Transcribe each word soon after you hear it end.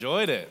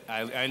Enjoyed it.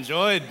 I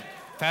enjoyed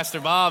Pastor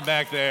Bob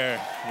back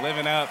there,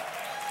 living up.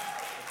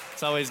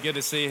 It's always good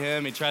to see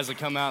him. He tries to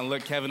come out and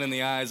look Kevin in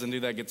the eyes and do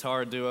that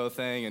guitar duo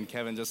thing, and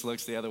Kevin just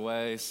looks the other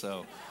way.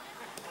 So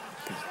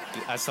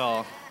I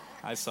saw,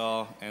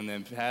 and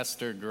then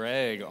Pastor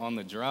Greg on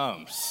the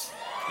drums.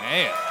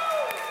 Man.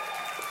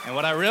 And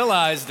what I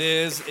realized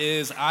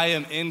is I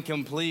am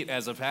incomplete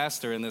as a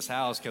pastor in this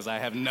house because I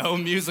have no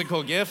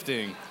musical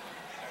gifting.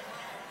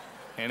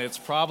 And it's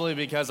probably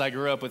because I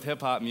grew up with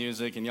hip-hop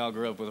music and y'all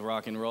grew up with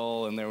rock and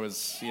roll, and there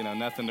was,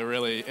 nothing to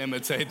really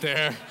imitate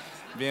there,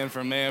 being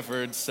from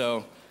Manford.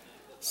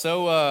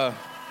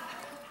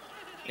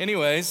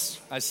 Anyways,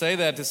 I say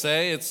that to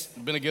say it's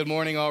been a good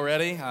morning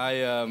already.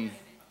 I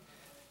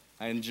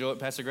enjoyed,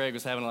 Pastor Greg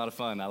was having a lot of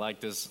fun. I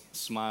liked his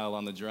smile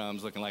on the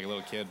drums, looking like a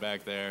little kid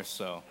back there,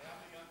 so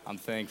I'm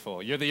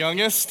thankful. You're the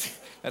youngest?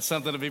 That's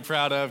something to be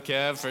proud of,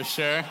 Kev, for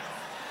sure.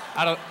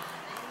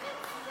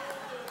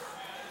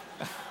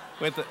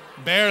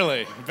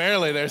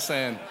 Barely, they're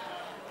saying.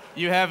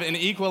 You have an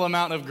equal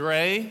amount of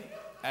gray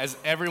as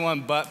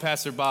everyone but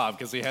Pastor Bob,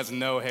 because he has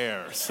no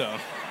hair, so.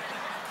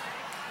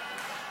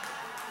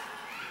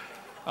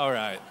 All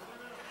right.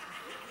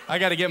 I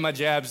got to get my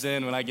jabs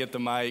in when I get the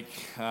mic.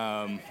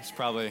 It's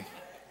probably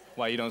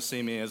why you don't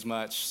see me as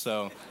much,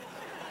 so.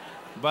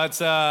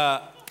 But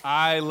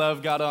I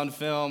love God on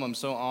Film. I'm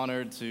so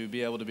honored to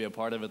be able to be a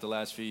part of it the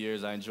last few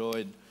years. I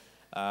enjoyed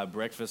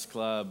Breakfast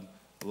Club.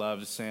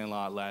 Loved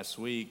Sandlot last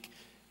week,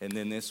 and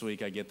then this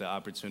week I get the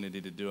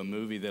opportunity to do a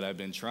movie that I've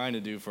been trying to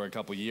do for a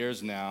couple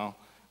years now,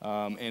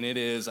 and it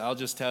is, I'll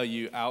just tell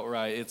you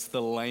outright, it's the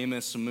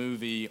lamest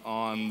movie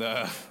on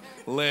the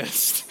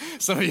list.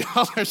 Some of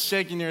y'all are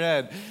shaking your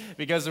head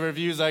because the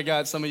reviews I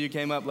got, some of you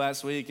came up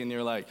last week and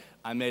you're like,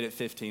 I made it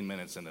 15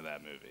 minutes into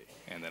that movie,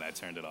 and then I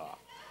turned it off.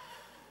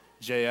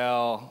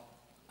 JL,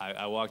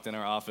 I walked in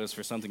her office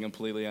for something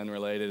completely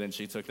unrelated, and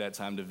she took that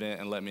time to vent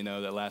and let me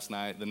know that last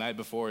night, the night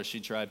before, she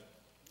tried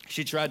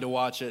to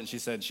watch it, and she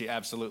said she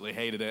absolutely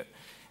hated it,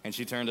 and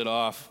she turned it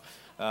off.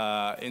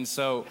 And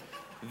so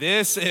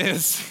this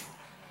is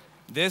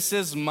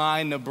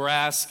my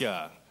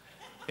Nebraska.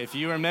 If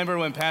you remember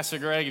when Pastor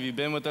Greg, if you've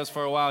been with us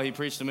for a while, he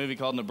preached a movie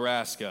called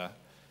Nebraska.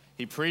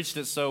 He preached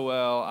it so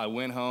well, I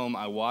went home,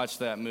 I watched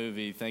that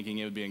movie thinking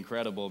it would be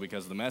incredible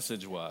because the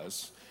message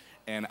was,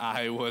 and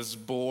I was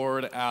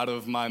bored out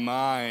of my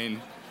mind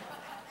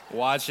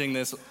watching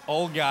this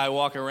old guy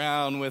walk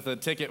around with a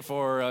ticket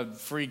for a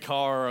free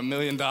car or $1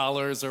 million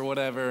or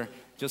whatever,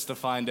 just to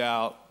find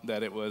out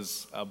that it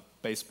was a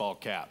baseball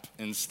cap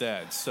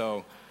instead.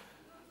 So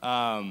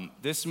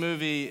this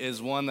movie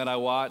is one that I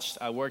watched.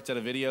 I worked at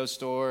a video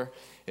store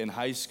in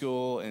high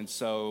school, and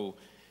so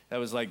that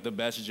was like the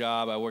best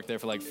job. I worked there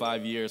for like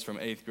 5 years, from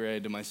 8th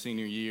grade to my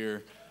senior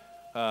year.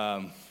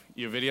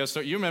 Your video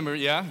store, you remember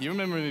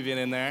me being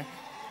in there.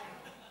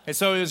 And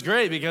so it was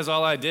great because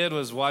all I did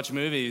was watch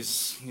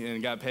movies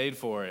and got paid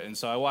for it. And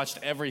so I watched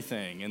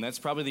everything. And that's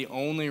probably the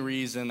only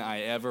reason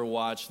I ever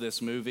watched this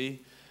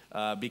movie,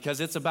 because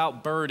it's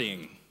about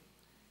birding.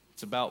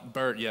 It's about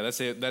Yeah,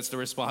 that's it. That's the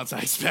response I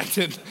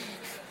expected.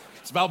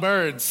 It's about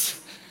birds.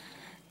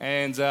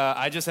 And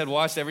I just had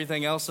watched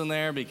everything else in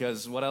there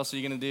because what else are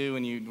you going to do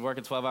when you work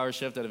a 12-hour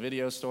shift at a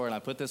video store? And I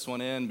put this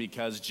one in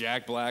because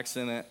Jack Black's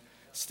in it,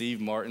 Steve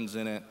Martin's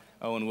in it,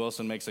 Owen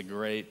Wilson makes a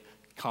great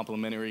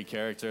complimentary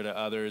character to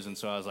others, and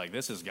so I was like,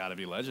 this has got to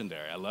be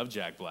legendary. I love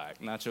Jack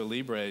Black. Nacho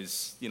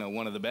Libre's,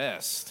 one of the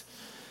best,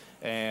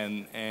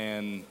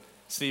 and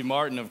Steve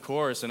Martin, of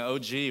course, an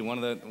OG,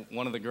 one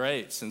of the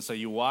greats. And so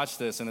you watch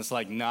this, and it's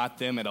like not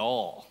them at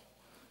all.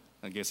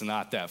 Like, it's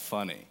not that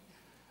funny.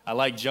 I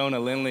like Jonah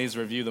Lindley's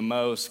review the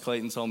most.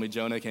 Clayton told me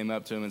Jonah came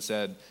up to him and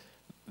said,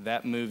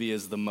 that movie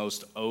is the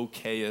most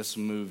okayest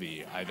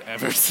movie I've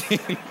ever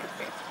seen.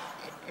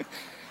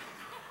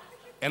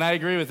 And I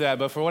agree with that,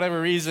 but for whatever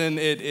reason,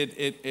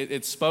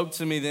 it spoke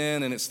to me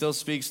then, and it still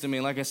speaks to me.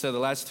 And like I said, the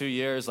last 2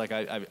 years, like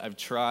I've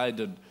tried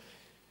to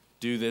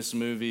do this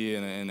movie,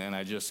 and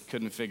I just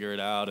couldn't figure it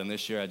out. And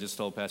this year, I just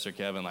told Pastor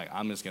Kevin, like,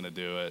 I'm just going to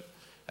do it.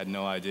 I had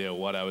no idea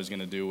what I was going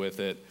to do with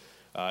it.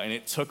 And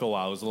it took a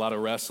while. It was a lot of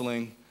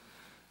wrestling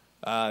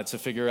to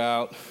figure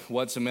out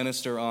what to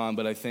minister on,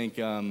 but I think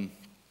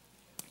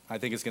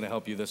it's going to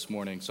help you this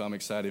morning, so I'm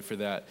excited for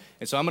that.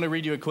 And so I'm going to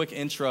read you a quick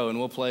intro, and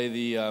we'll play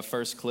the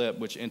first clip,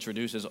 which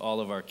introduces all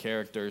of our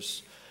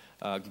characters.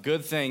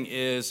 Good thing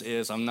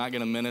is I'm not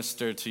going to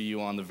minister to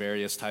you on the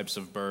various types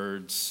of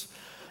birds.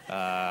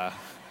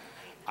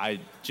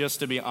 Just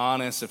to be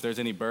honest, if there's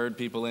any bird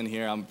people in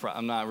here,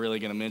 I'm not really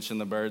going to mention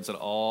the birds at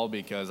all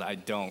because I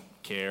don't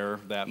care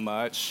that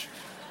much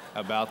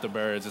about the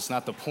birds. It's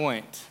not the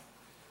point.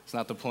 It's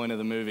not the point of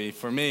the movie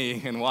for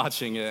me in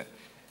watching it.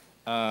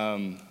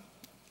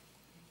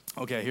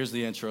 Okay, here's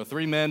the intro.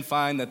 3 men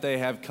find that they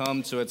have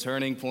come to a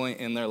turning point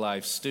in their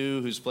life. Stu,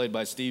 who's played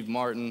by Steve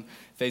Martin,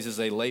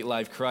 faces a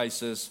late-life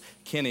crisis.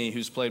 Kenny,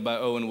 who's played by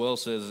Owen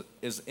Wilson,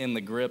 is in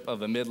the grip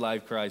of a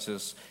midlife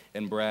crisis.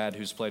 And Brad,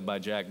 who's played by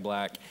Jack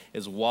Black,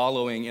 is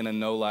wallowing in a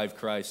no-life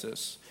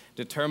crisis.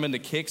 Determined to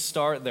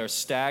kickstart their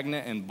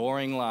stagnant and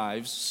boring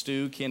lives,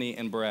 Stu, Kenny,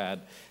 and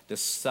Brad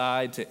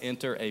decide to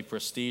enter a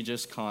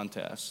prestigious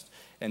contest.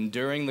 And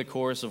during the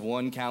course of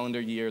one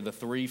calendar year, the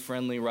three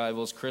friendly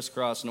rivals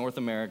crisscross North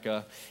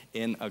America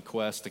in a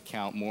quest to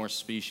count more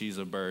species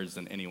of birds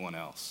than anyone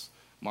else.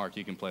 Mark,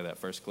 you can play that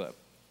first clip.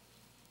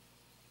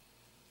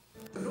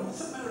 The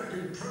North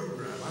American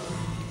programmer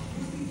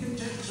would be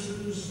content to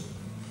lose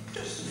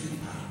just a few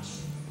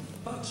pounds.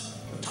 But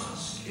the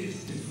task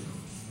is difficult.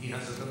 He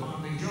has a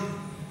demanding job,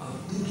 a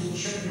brutal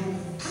schedule,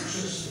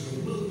 precious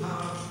little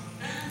willpower,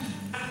 and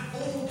an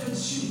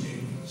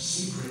all-consuming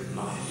secret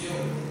life.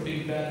 Yo,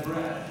 big bad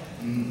Brad.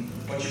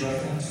 What you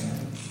write down to,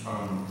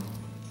 man?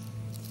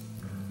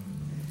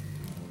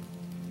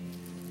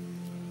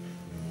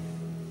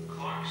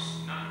 Clark's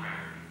Nutcracker.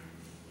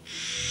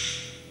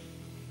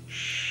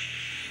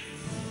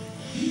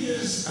 He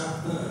is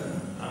a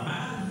bird, a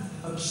man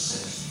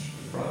obsessed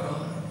with rock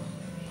on.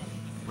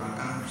 Rock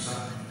on,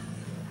 son.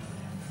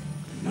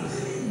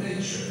 Nothing in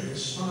nature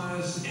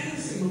inspires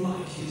anything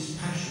like his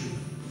passion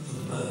for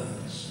the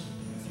birds.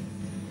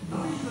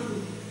 Not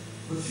even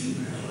the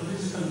female of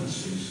his own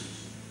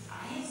species. I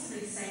have some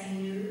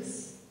exciting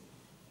news.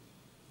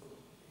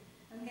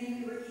 I'm going to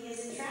be working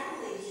as a travel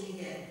agent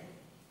again.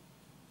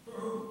 For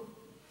who?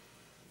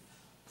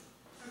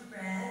 For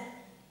Brad.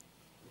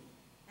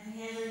 I'm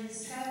handling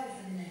his travel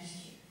for the next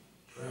year.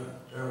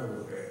 Travel,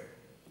 okay.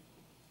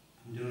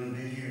 I'm doing a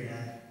big year,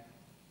 Dad.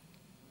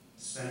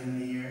 Spending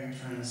the year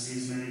trying to see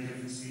as many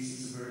different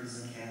species of birds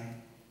as I can.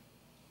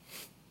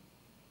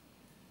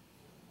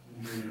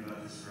 I've been hearing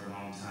about this for a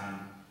long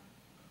time.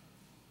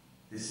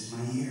 This is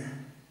my year.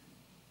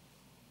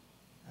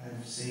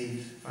 I've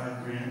saved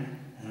 $5,000,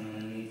 and I'm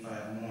gonna need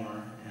 5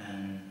 more,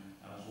 and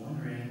I was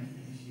wondering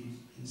if you'd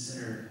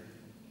consider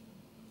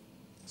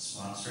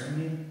sponsoring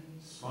me?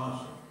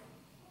 Sponsor.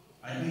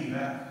 I'd pay you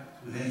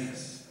back with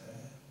interest.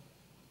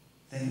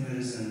 Think of it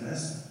as an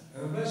investment.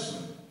 An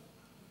investment?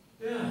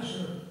 Yeah,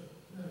 sure.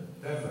 Yeah,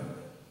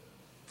 definitely.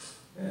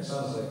 Yeah, it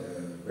sounds like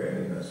a great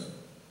investment.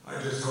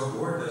 I just hope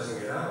word doesn't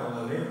get out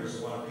on the neighbors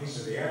who want a piece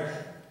of the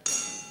action.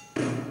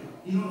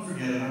 You don't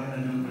forget it, I'm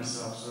gonna do it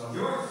myself, so.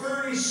 You're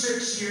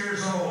 36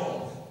 years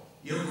old.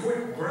 You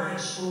quit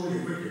grad school, you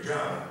quit your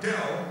job at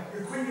Dell,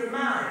 you quit your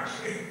marriage.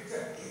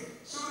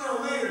 Sooner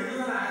or later, you're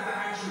gonna have to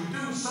actually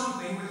do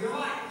something with your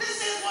life.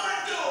 This is what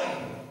I'm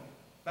doing!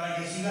 But I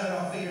guess you got it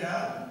all figured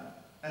out.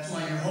 That's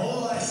why your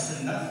whole life's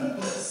been nothing but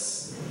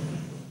bliss.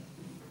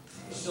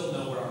 We're still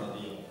nowhere on the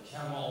deal.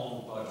 Cameron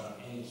won't budge on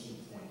any key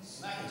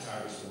points.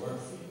 McIntyre used to work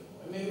for you.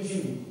 Maybe we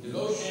can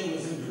negotiate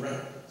with him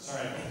directly.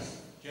 Sorry, guys.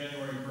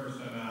 January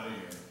 1st, I'm out of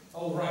here.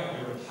 Oh, right,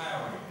 you're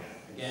retiring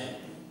again.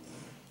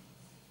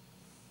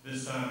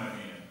 This time I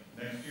mean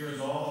it. Next year is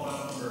all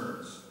about the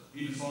birds.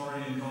 Edith's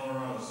already in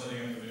Colorado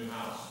setting up a new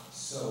house.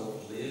 So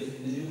live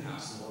in the new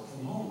house and work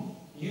from home.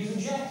 Use a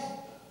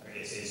jet. I mean,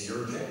 it's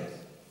your jet.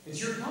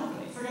 It's your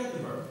company. Forget the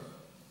birds.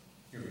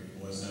 Your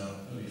big boys know.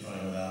 He'll be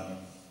fine without me.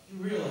 You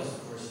realize,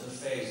 of course, that the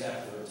phase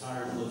after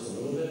retirement looks a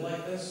little bit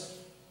like this?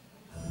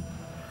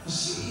 The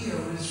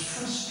CEO is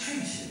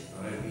frustrated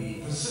by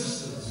the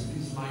persistence of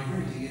his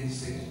migrating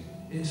instinct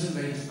into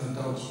late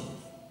adulthood.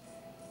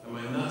 Am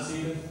I nuts,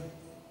 Edith?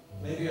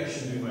 Maybe I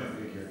should do my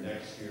figure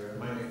next year. It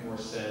might make more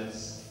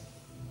sense.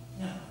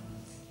 No.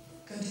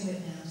 Go do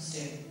it now,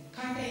 Stu.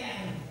 Carpe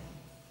diem.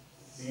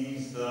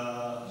 Seize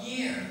the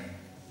Year.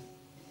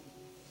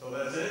 So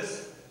that's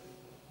it?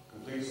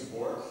 Complete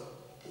support?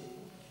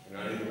 You're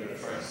not even going to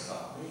try to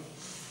stop me?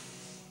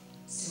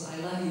 Stu, I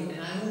love you,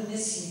 and I will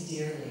miss you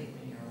dearly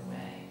when you're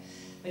away.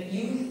 But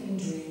you have been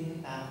dreaming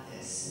about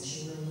this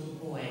since you were a little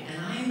boy,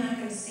 and I am not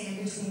going to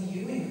stand between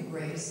you and your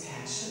greatest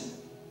passion.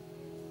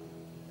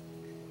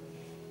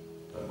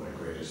 Not my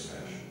greatest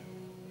passion.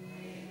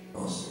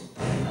 Mostly.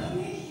 A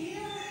big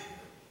year?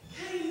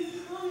 Kenny,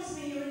 you promised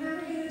me you were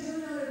never going to do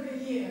another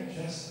big year.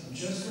 I'm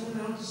just going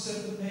out to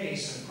set the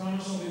pace. I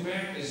promise I'll be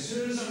back as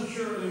soon as I'm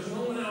sure there's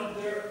no one out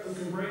there who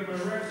can break my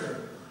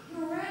record.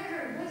 Your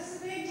record? What's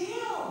the big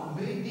deal?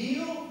 Big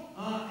deal?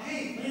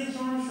 Hey, Lance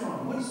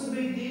Armstrong, what's the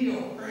big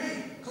deal? Or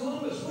hey,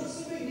 Columbus, what's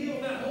the big deal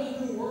with that whole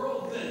new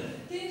world thing?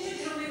 Didn't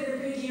you tell me that a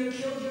big year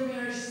killed your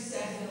marriage to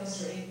Steph in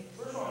 03?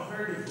 First of all, I was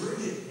married to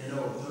Bridget in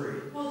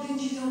 03. Well,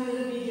 didn't you tell me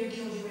that a big year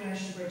killed your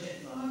marriage to Bridget?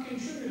 A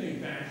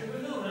contributing factor,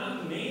 but no,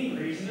 not the main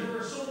reason. There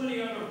were so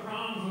many other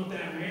problems with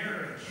that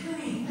marriage.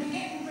 Kenny, I'm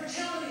getting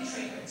fertility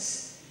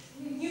treatments.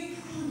 You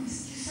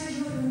promised. You said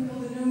you were going to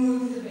build a new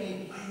room for the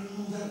baby. I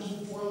know that was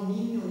before El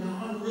Nino.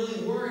 Now I'm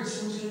really worried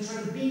someone's going to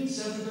try to beat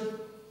something.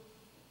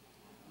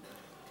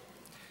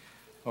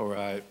 All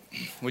right.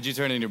 Would you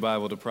turn in your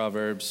Bible to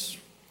Proverbs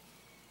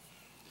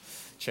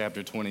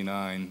chapter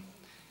 29?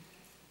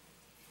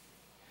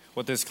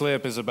 What this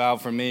clip is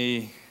about for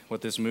me,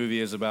 what this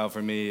movie is about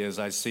for me, is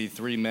I see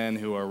 3 men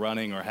who are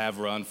running or have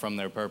run from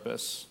their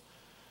purpose.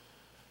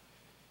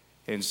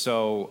 And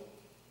so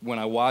when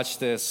I watch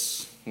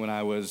this when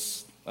I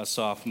was a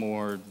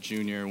sophomore,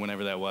 junior,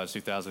 whenever that was,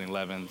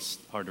 2011. It's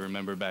hard to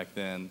remember back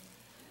then.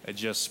 It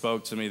just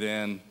spoke to me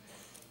then.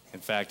 In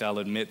fact, I'll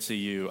admit to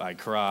you, I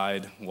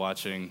cried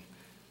watching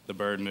the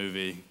Bird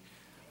movie.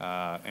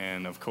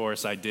 And of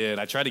course I did.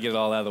 I tried to get it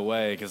all out of the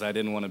way because I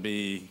didn't want to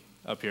be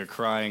up here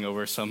crying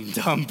over some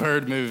dumb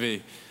bird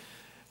movie.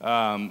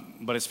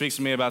 But it speaks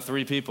to me about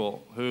three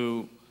people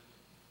who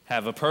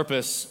have a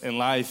purpose in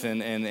life,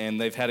 and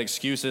they've had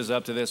excuses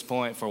up to this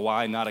point for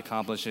why not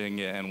accomplishing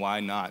it and why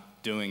not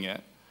doing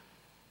it.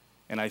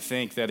 And I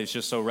think that it's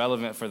just so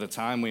relevant for the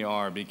time we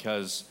are,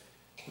 because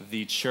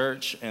the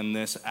church in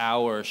this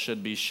hour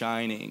should be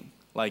shining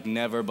like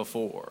never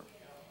before.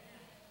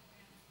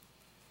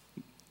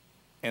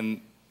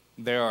 And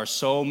there are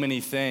so many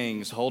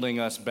things holding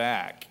us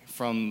back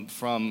from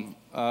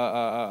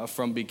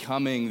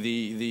becoming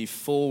the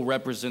full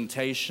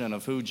representation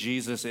of who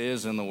Jesus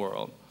is in the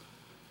world.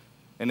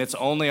 And it's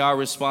only our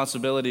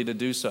responsibility to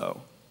do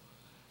so.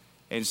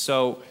 And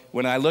so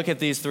when I look at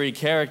these three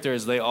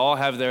characters, they all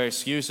have their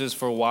excuses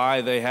for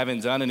why they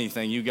haven't done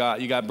anything. You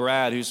got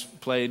Brad, who's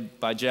played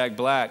by Jack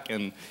Black,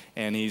 and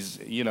he's,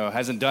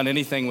 hasn't done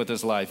anything with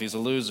his life. He's a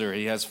loser.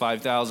 He has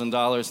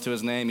 $5,000 to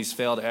his name. He's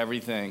failed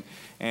everything.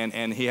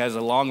 And he has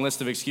a long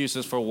list of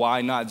excuses for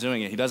why not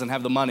doing it. He doesn't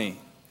have the money.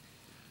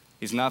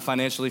 He's not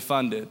financially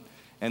funded.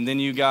 And then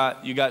you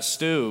got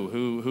Stu,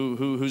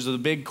 who's a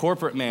big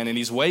corporate man, and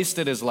he's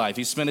wasted his life.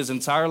 He spent his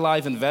entire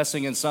life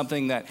investing in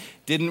something that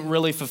didn't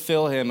really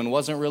fulfill him and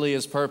wasn't really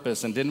his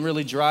purpose and didn't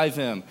really drive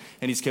him.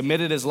 And he's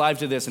committed his life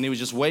to this, and he was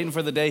just waiting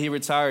for the day he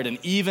retired. And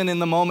even in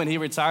the moment he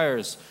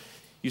retires,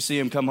 you see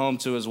him come home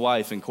to his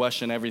wife and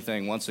question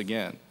everything once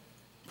again.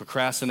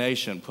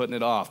 Procrastination, putting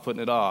it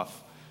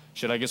off.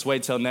 Should I just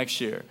wait till next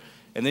year?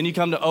 And then you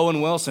come to Owen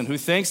Wilson, who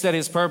thinks that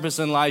his purpose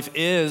in life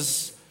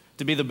is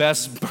to be the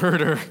best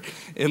birder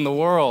in the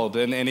world.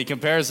 And he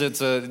compares it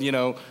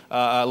to,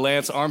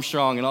 Lance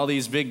Armstrong and all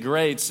these big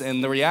greats.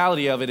 And the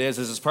reality of it is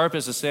his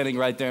purpose is standing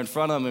right there in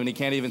front of him, and he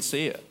can't even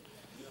see it.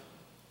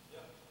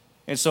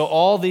 And so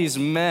all these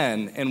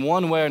men, in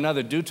one way or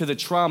another, due to the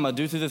trauma,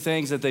 due to the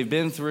things that they've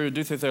been through,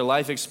 due to their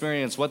life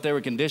experience, what they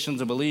were conditioned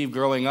to believe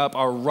growing up,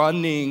 are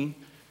running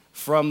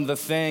from the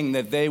thing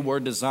that they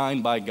were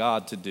designed by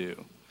God to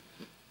do.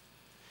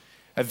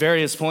 At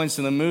various points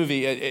in the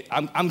movie,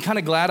 I'm kind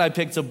of glad I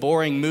picked a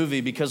boring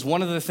movie, because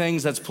one of the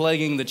things that's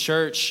plaguing the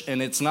church,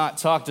 and it's not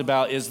talked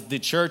about, is the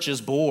church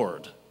is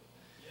bored.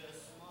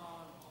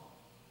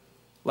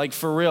 Like,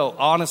 for real,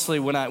 honestly,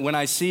 when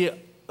I see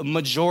a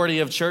majority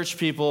of church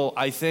people,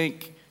 I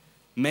think,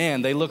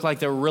 man, they look like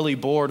they're really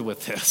bored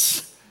with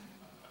this.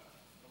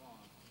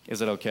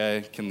 Is it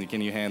okay?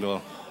 Can you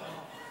handle?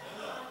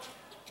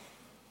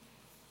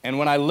 And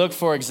when I look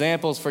for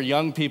examples for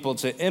young people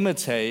to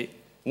imitate,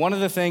 one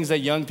of the things that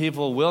young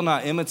people will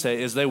not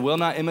imitate is they will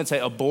not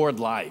imitate a bored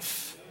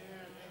life.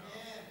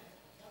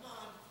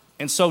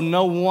 And so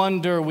no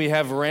wonder we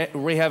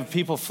have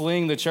people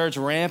fleeing the church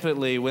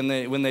rampantly when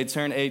they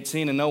turn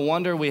 18, and no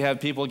wonder we have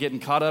people getting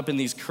caught up in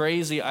these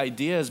crazy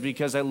ideas,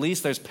 because at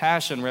least there's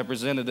passion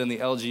represented in the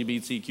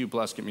LGBTQ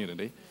plus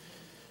community.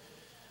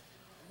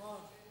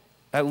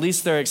 At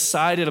least they're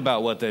excited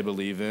about what they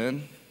believe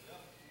in.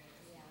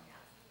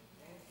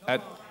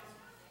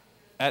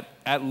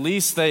 At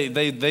least they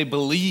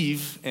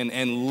believe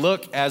and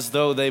look as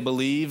though they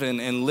believe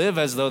and live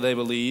as though they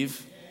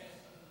believe.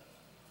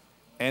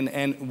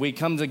 And we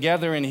come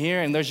together in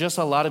here, and there's just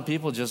a lot of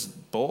people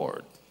just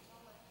bored.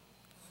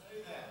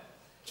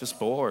 Just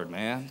bored,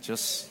 man.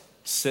 Just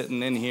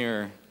sitting in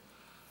here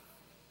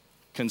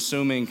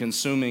consuming.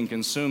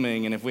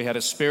 And if we had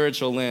a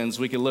spiritual lens,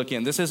 we could look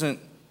in. This isn't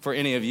for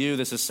any of you.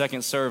 This is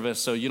second service,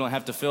 so you don't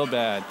have to feel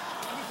bad.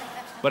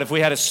 But if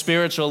we had a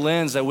spiritual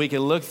lens that we could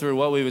look through,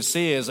 what we would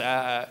see is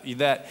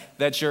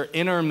that your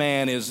inner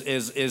man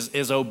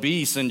is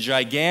obese and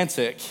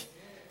gigantic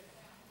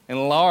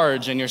and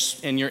large, and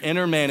your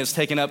inner man is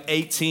taking up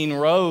 18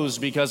 rows,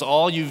 because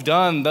all you've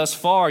done thus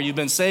far, you've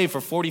been saved for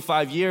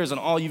 45 years, and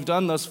all you've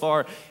done thus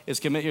far is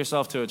commit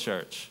yourself to a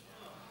church.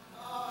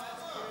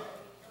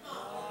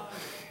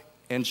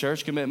 And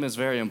church commitment is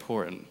very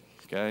important.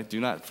 Okay? Do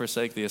not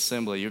forsake the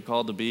assembly. You're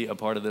called to be a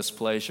part of this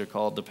place. You're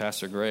called to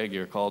Pastor Greg.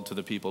 You're called to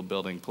the people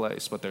building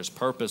place. But there's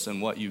purpose in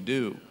what you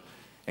do.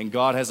 And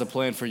God has a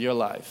plan for your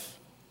life.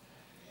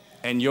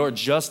 And you're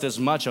just as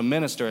much a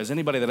minister as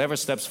anybody that ever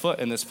steps foot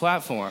in this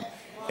platform.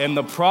 And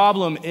the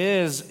problem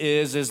is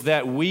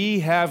that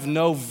we have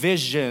no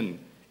vision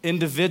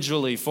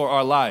individually for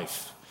our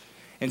life.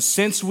 And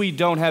since we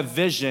don't have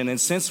vision, and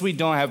since we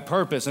don't have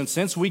purpose, and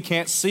since we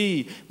can't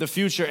see the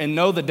future and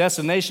know the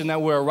destination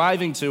that we're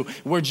arriving to,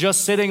 we're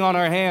just sitting on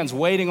our hands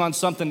waiting on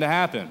something to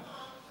happen.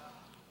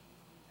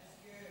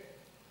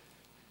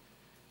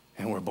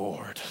 And we're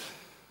bored.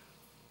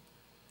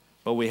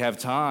 But we have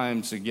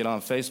time to get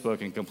on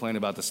Facebook and complain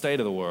about the state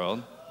of the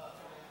world.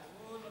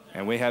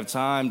 And we have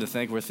time to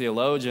think we're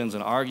theologians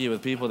and argue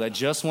with people that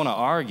just want to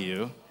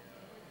argue.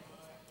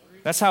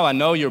 That's how I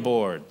know you're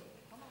bored.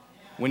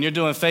 When you're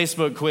doing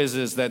Facebook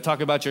quizzes that talk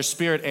about your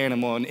spirit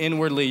animal and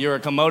inwardly you're a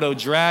Komodo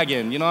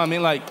dragon, you know what I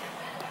mean? Like,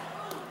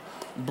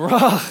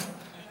 Bruh.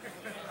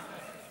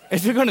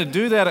 If you're going to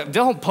do that,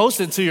 don't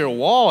post it to your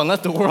wall and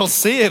let the world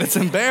see it. It's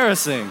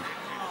embarrassing.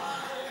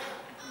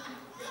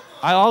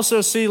 I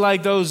also see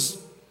like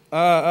those,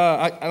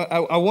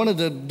 I wanted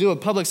to do a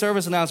public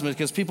service announcement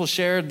because people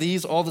share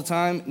these all the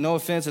time. No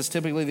offense, it's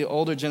typically the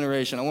older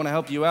generation. I want to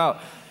help you out.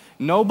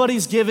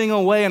 Nobody's giving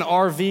away an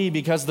RV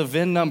because the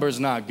VIN number's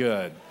not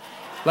good.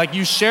 Like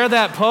you share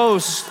that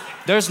post,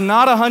 there's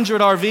not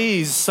 100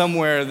 RVs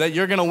somewhere that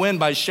you're going to win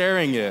by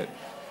sharing it.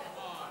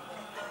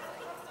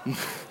 You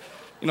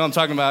know what I'm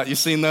talking about? You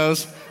seen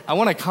those? I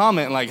want to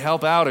comment and like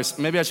help out, or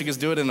maybe I should just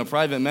do it in a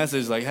private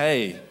message like,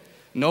 hey,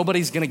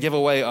 nobody's going to give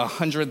away a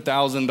 $100,000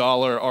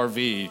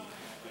 RV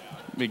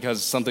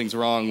because something's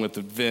wrong with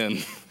the VIN.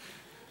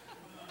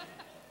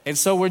 And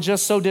so we're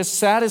just so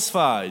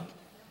dissatisfied.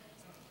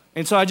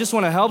 And so I just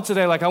want to help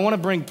today. Like I want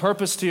to bring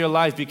purpose to your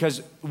life,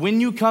 because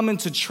when you come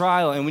into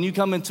trial and when you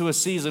come into a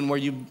season where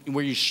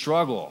you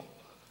struggle,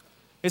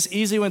 it's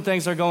easy when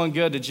things are going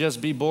good to just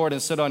be bored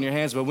and sit on your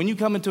hands. But when you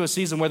come into a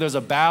season where there's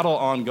a battle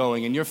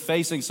ongoing and you're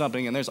facing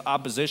something and there's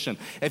opposition,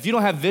 if you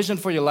don't have vision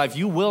for your life,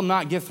 you will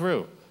not get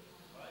through.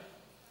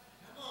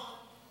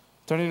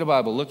 Turning to the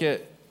Bible, look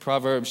at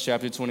Proverbs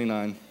chapter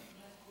 29.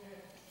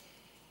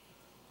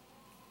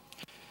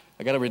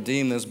 I got to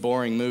redeem this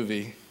boring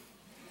movie.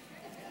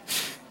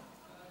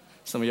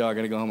 Some of y'all are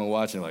going to go home and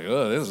watch it like,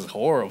 oh, this is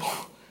horrible.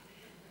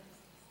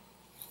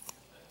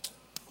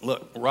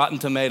 Look, Rotten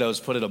Tomatoes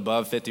put it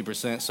above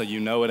 50%, so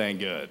you know it ain't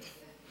good.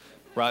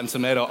 Rotten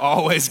Tomato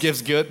always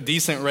gives good,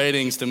 decent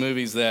ratings to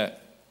movies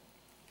that.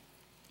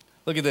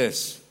 Look at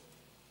this.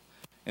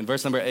 In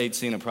verse number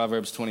 18 of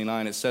Proverbs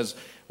 29, it says,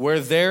 where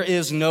there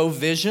is no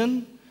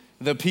vision,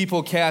 the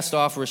people cast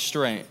off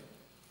restraint.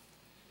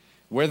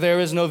 Where there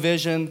is no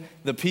vision,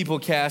 the people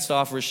cast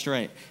off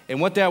restraint. And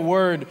what that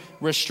word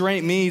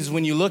restraint means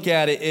when you look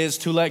at it is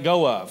to let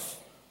go of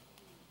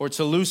or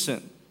to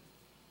loosen,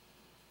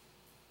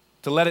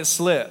 to let it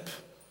slip.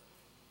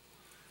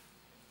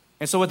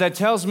 And so what that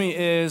tells me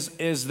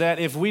is that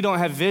if we don't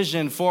have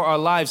vision for our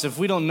lives, if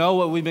we don't know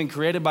what we've been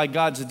created by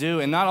God to do,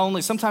 and not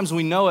only, sometimes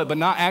we know it, but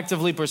not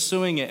actively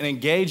pursuing it and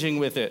engaging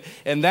with it,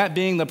 and that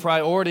being the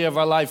priority of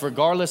our life,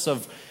 regardless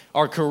of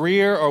our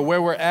career or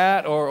where we're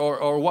at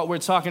or what we're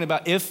talking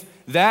about, if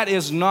that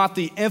is not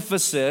the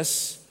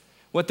emphasis,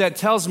 what that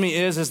tells me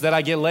is that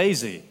I get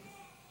lazy.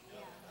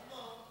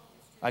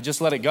 I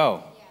just let it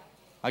go.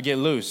 I get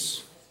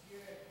loose.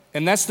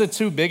 And that's the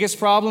two biggest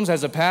problems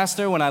as a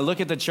pastor when I look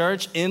at the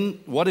church. In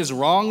what is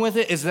wrong with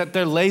it is that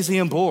they're lazy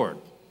and bored.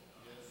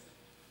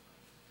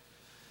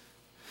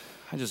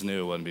 I just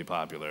knew it wouldn't be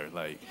popular.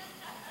 Like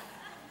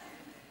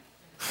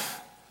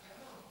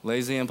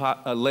lazy and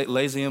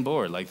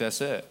bored. Like that's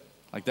it.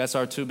 Like that's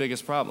our two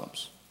biggest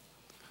problems.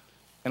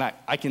 And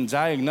I can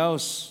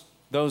diagnose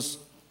those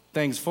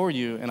things for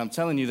you, and I'm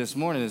telling you this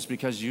morning is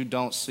because you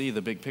don't see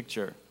the big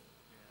picture.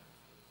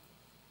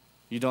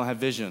 You don't have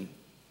vision.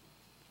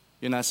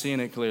 You're not seeing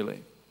it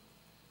clearly.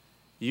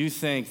 You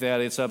think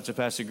that it's up to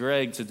Pastor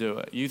Greg to do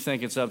it. You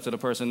think it's up to the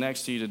person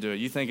next to you to do it.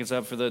 You think it's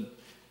up for the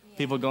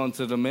people going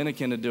to the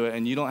Dominican to do it,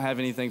 and you don't have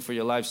anything for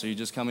your life, so you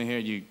just come in here,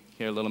 you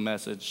hear a little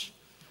message,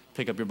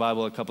 pick up your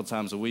Bible a couple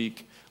times a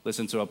week,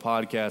 listen to a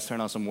podcast, turn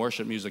on some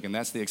worship music, and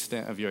that's the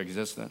extent of your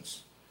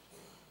existence.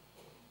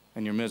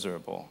 And you're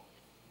miserable,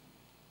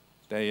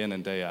 day in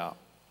and day out.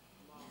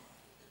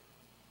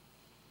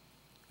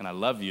 And I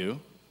love you.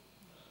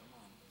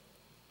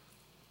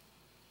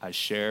 I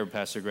share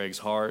Pastor Greg's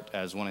heart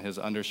as one of his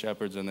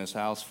under-shepherds in this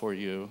house for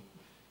you.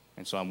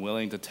 And so I'm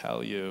willing to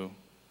tell you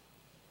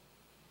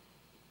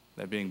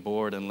that being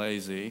bored and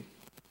lazy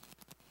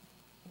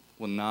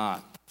will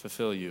not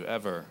fulfill you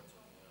ever.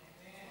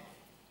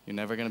 You're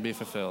never going to be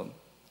fulfilled.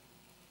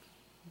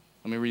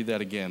 Let me read that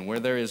again. Where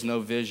there is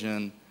no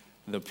vision,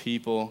 the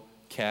people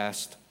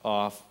cast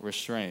off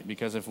restraint.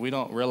 Because if we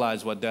don't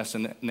realize what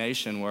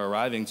destination we're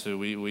arriving to,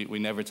 we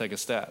never take a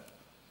step.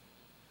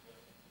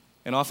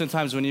 And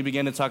oftentimes when you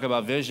begin to talk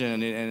about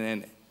vision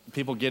and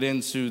people get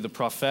into the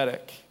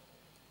prophetic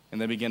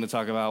and they begin to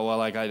talk about, well,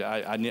 like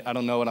I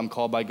don't know what I'm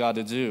called by God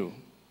to do.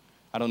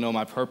 I don't know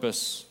my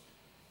purpose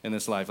in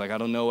this life. Like I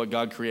don't know what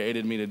God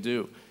created me to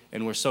do.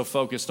 And we're so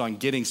focused on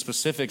getting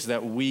specifics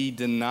that we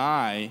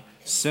deny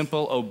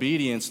simple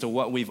obedience to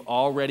what we've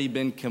already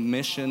been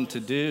commissioned to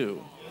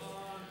do.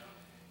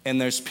 And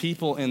there's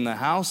people in the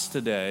house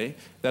today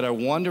that are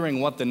wondering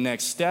what the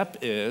next step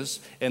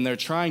is, and they're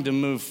trying to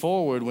move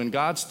forward when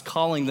God's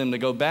calling them to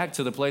go back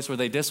to the place where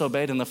they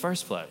disobeyed in the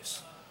first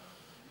place.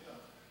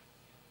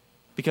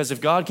 Because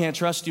if God can't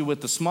trust you with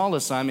the small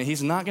assignment,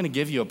 he's not going to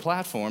give you a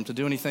platform to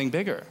do anything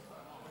bigger.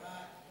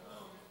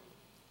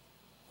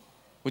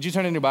 Would you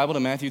turn in your Bible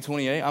to Matthew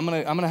 28? I'm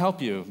gonna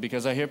help you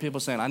because I hear people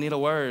saying, I need a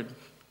word.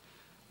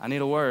 I need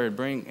a word.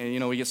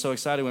 We get so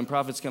excited when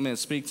prophets come in,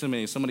 speak to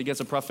me. Somebody gets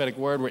a prophetic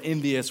word, we're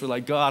envious. We're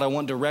like, God, I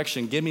want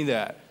direction. Give me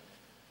that.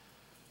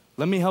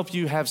 Let me help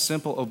you have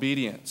simple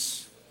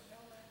obedience.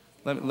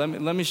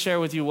 Let me share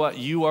with you what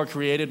you are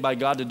created by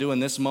God to do in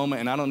this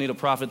moment, and I don't need a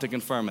prophet to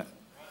confirm it.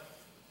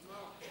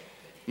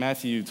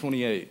 Matthew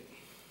 28.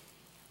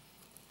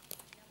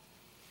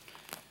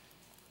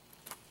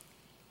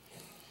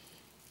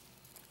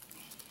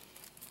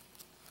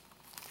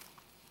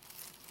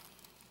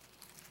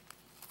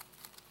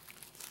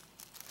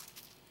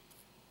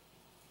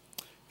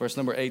 verse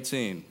number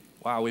 18.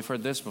 Wow, we've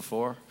heard this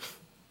before.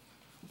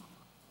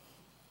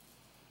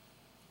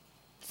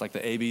 It's like the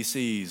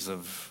ABCs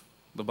of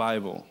the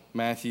Bible.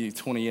 Matthew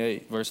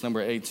 28, verse number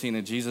 18.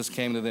 And Jesus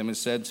came to them and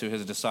said to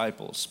his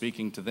disciples,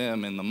 speaking to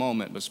them in the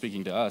moment, but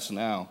speaking to us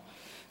now,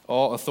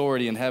 all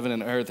authority in heaven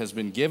and earth has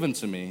been given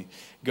to me.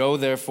 Go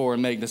therefore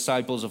and make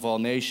disciples of all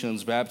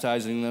nations,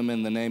 baptizing them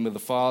in the name of the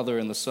Father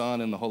and the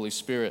Son and the Holy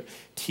Spirit,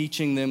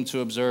 teaching them to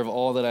observe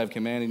all that I have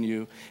commanded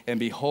you. And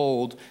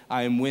behold,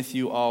 I am with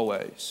you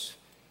always.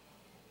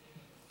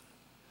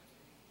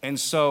 And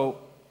so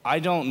I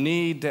don't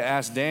need to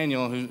ask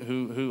Daniel,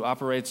 who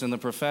operates in the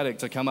prophetic,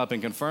 to come up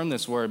and confirm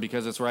this word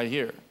because it's right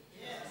here.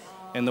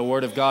 And the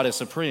word of God is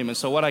supreme. And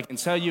so what I can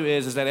tell you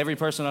is that every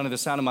person under the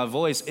sound of my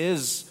voice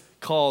is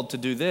called to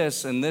do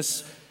this, and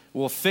this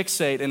will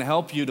fixate and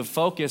help you to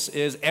focus.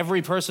 Is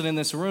every person in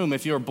this room,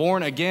 if you're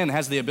born again,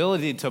 has the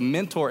ability to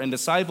mentor and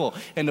disciple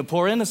and to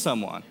pour into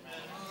someone.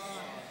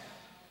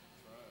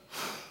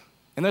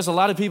 And there's a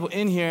lot of people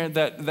in here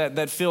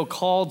that feel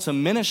called to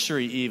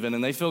ministry even,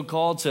 and they feel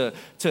called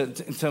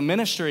to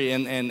ministry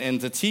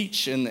and to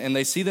teach, and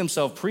they see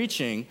themselves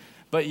preaching.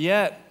 But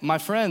yet, my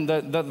friend,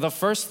 the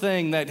first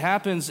thing that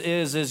happens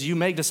is you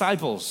make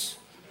disciples.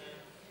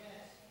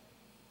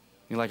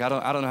 You're like, I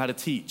don't know how to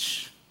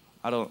teach.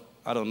 I don't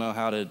know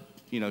how to,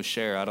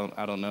 share. I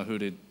don't know who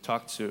to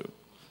talk to.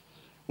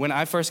 When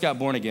I first got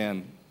born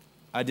again,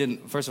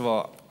 first of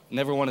all,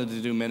 never wanted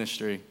to do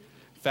ministry.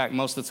 In fact,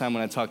 most of the time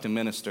when I talk to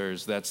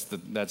ministers,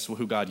 that's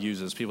who God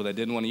uses. People that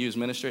didn't want to use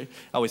ministry. It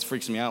always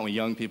freaks me out when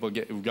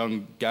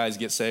young guys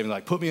get saved and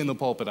like, put me in the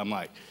pulpit. I'm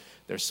like,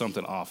 there's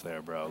something off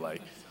there, bro.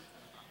 Like,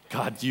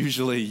 God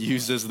usually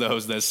uses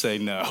those that say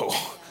no.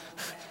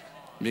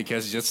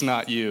 Because it's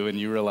not you, and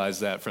you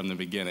realize that from the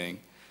beginning.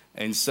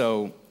 And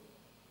so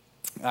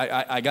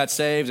I got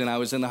saved, and I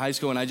was in the high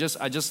school, and I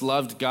just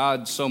loved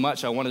God so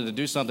much. I wanted to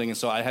do something, and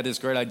so I had this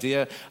great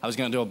idea. I was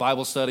going to do a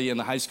Bible study in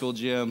the high school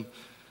gym,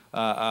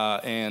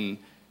 and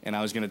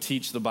I was going to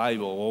teach the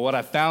Bible. Well, what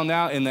I found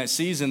out in that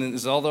season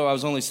is, although I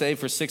was only saved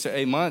for 6 or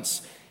 8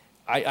 months,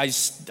 I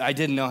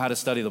didn't know how to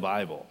study the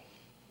Bible,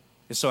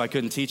 and so I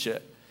couldn't teach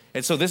it.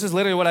 And so this is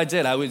literally what I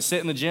did. I would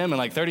sit in the gym, and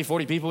like 30,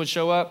 40 people would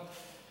show up,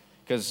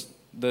 because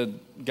the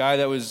guy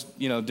that was,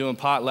 doing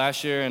pot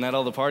last year and at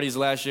all the parties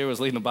last year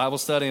was leading a Bible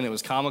study, and it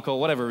was comical,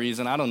 whatever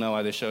reason. I don't know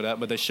why they showed up,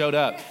 but they showed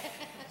up.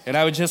 And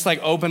I would just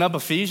open up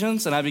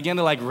Ephesians, and I began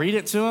to read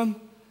it to them.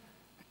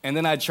 And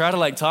then I'd try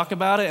to talk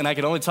about it, and I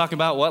could only talk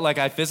about what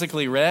I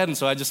physically read. And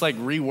so I just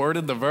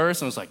reworded the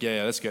verse and was like,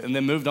 yeah, that's good. And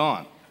then moved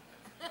on.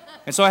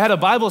 And so I had a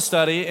Bible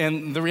study,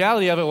 and the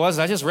reality of it was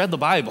I just read the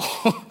Bible.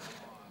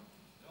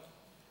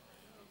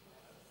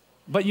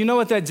 But you know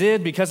what that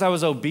did? Because I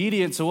was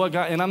obedient to what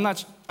God, and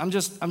I'm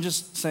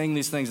just saying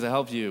these things to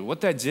help you.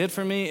 What that did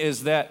for me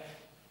is that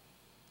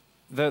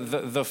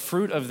the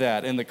fruit of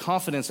that and the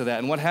confidence of that,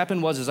 and what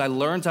happened was I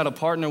learned how to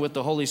partner with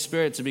the Holy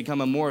Spirit to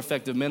become a more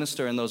effective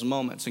minister in those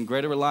moments, and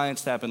greater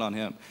reliance happened on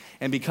him.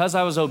 And because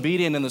I was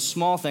obedient in the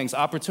small things,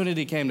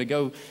 opportunity came to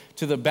go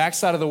to the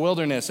backside of the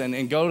wilderness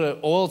and go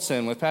to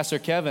Oilton with Pastor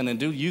Kevin and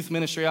do youth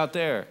ministry out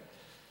there.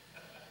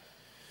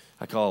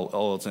 I call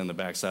Oilton the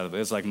backside of it.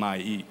 It's like my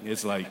eat.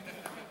 It's like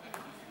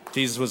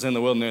Jesus was in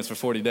the wilderness for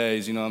 40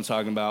 days. You know what I'm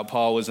talking about.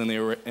 Paul was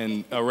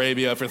in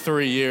Arabia for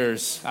 3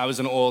 years. I was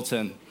in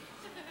Oilton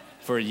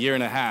for a year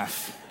and a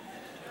half.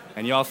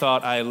 And y'all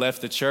thought I had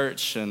left the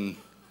church, and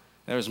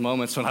there was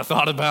moments when I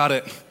thought about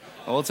it.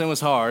 Oilton was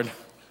hard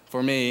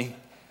for me.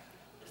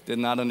 Did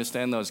not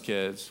understand those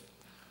kids.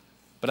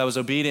 But I was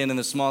obedient in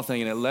the small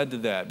thing, and it led to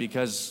that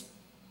because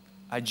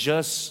I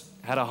just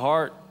had a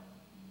heart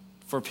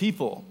for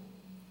people.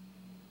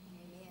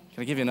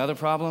 Can I give you another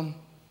problem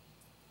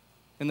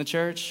in the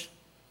church?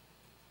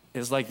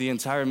 Is the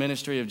entire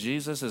ministry of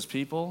Jesus is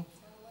people,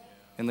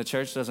 and the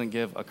church doesn't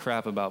give a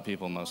crap about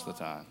people most of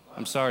the time.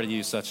 I'm sorry to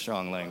use such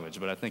strong language,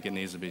 but I think it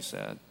needs to be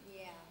said.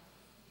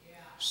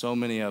 So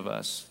many of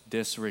us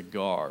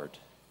disregard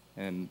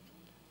and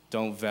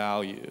don't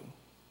value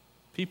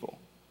people.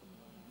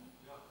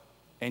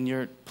 And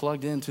you're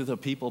plugged into the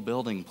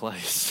people-building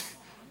place.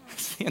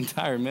 It's the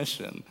entire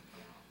mission.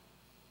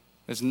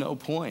 There's no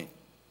point.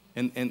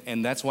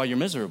 And that's why you're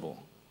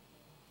miserable.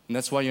 And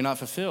that's why you're not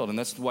fulfilled. And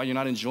that's why you're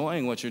not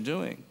enjoying what you're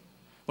doing.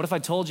 What if I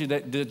told you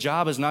that the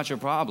job is not your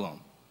problem?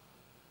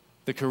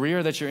 The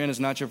career that you're in is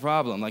not your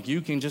problem.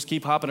 You can just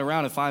keep hopping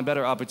around and find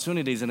better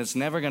opportunities, and it's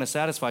never going to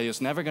satisfy you. It's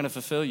never going to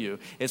fulfill you.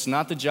 It's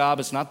not the job.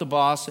 It's not the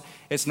boss.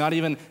 It's not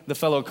even the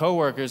fellow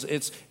coworkers.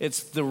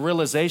 It's the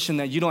realization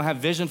that you don't have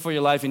vision for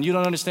your life, and you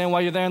don't understand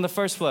why you're there in the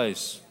first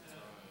place.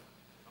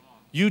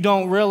 You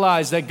don't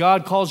realize that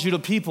God calls you to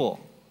people.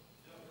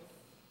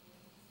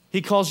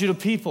 He calls you to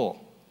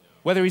people.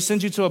 Whether he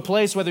sends you to a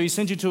place, whether he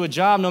sends you to a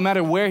job, no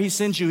matter where he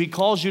sends you, he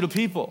calls you to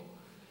people.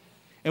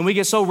 And we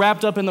get so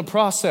wrapped up in the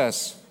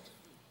process,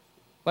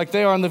 like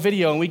they are in the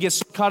video, and we get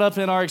so caught up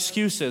in our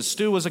excuses.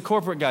 Stu was a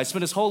corporate guy,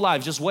 spent his whole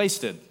life just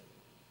wasted,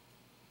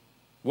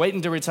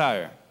 waiting to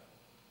retire.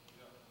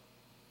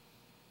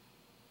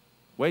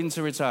 Waiting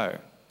to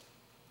retire.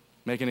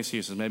 making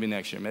excuses, maybe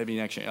next year, maybe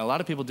next year. And a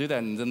lot of people do that,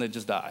 and then they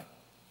just die.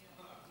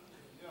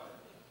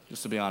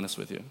 Just to be honest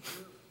with you.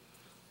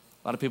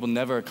 A lot of people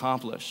never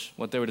accomplish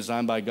what they were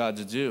designed by God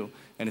to do,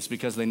 and it's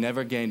because they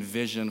never gained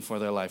vision for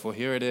their life. Well,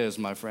 here it is,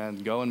 my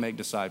friend. Go and make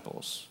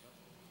disciples.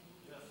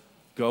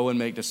 Go and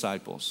make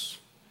disciples.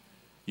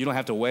 You don't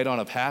have to wait on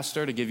a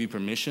pastor to give you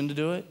permission to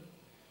do it.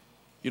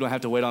 You don't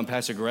have to wait on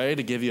Pastor Gray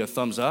to give you a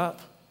thumbs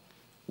up.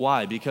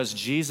 Why? Because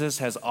Jesus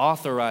has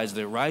authorized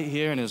it right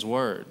here in his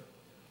word.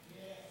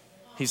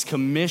 He's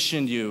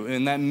commissioned you,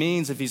 and that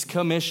means if he's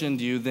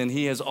commissioned you, then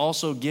he has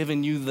also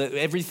given you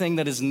everything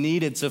that is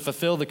needed to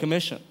fulfill the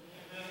commission.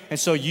 And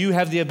so you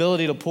have the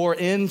ability to pour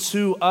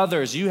into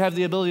others. You have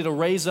the ability to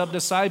raise up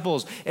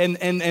disciples,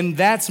 and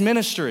that's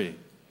ministry.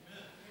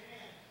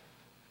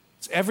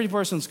 It's every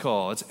person's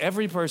call. It's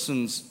every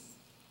person's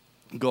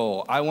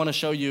goal. I want to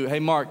show you, hey,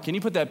 Mark, can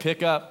you put that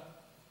pic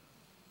up?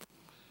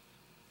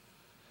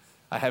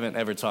 I haven't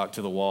ever talked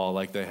to the wall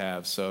like they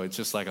have, so it's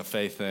just like a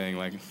faith thing,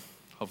 like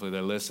hopefully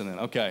they're listening.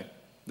 Okay,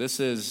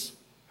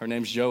 her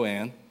name's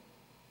Joanne.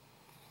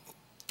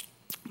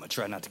 I'm going to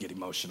try not to get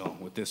emotional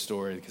with this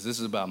story because this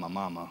is about my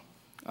mama.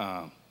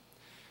 I'm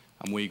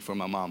weak for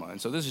my mama. And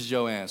so this is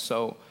Joanne.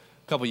 So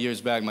a couple years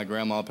back, my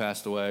grandma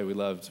passed away. We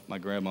loved my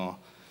grandma.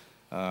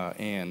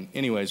 And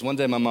anyways, one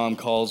day my mom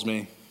calls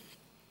me,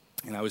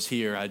 and I was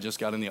here. I just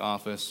got in the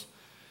office.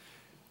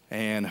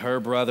 And her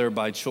brother,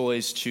 by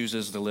choice,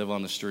 chooses to live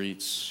on the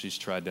streets. She's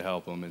tried to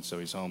help him, and so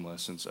he's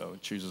homeless, and so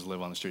chooses to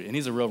live on the street. And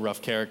he's a real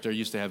rough character.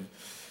 Used to have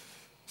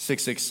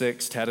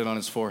 666 tatted on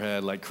his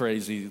forehead, like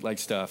crazy, like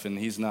stuff. And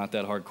he's not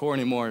that hardcore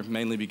anymore,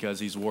 mainly because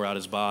he's wore out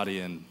his body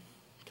and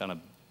kind of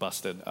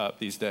busted up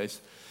these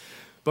days.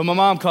 But my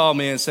mom called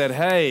me and said,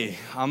 hey,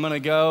 I'm going to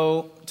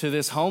go to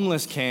this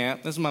homeless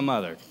camp. This is my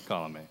mother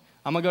calling me.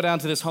 I'm going to go down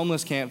to this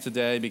homeless camp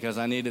today because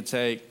I need to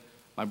take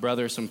my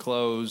brother some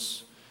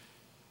clothes.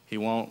 He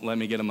won't let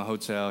me get him a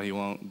hotel. He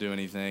won't do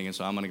anything. And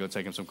so I'm going to go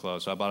take him some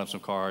clothes. So I bought him some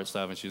car and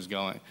stuff, and she was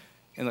going.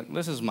 And look,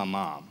 this is my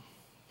mom,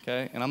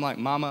 okay? And I'm like,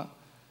 Mama,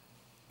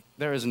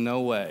 there is no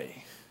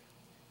way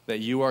that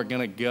you are going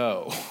to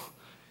go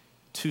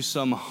to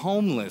some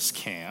homeless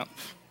camp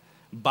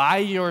by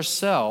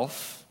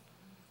yourself.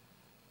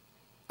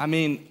 I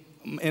mean,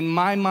 in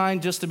my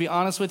mind, just to be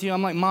honest with you,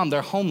 I'm like, Mom,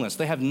 they're homeless.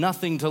 They have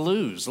nothing to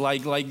lose.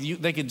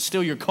 They could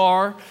steal your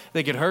car.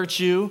 They could hurt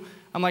you.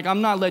 I'm like,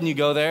 I'm not letting you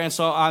go there. And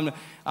so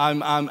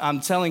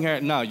I'm telling her,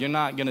 no, you're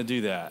not going to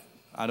do that.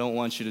 I don't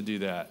want you to do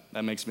that.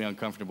 That makes me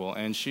uncomfortable.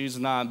 And she's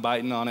not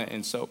biting on it.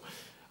 And so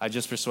I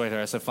just persuaded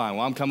her. I said, fine,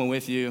 well, I'm coming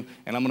with you,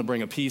 and I'm going to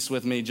bring a piece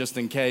with me just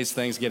in case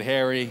things get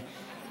hairy.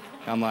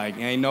 I'm like,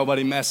 ain't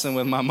nobody messing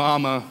with my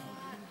mama.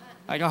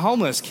 Like a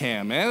homeless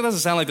camp, man. It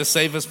doesn't sound like the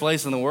safest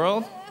place in the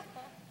world.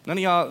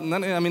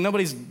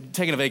 Nobody's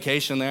taking a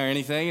vacation there or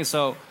anything. And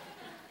so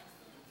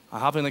I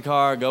hop in the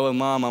car, go with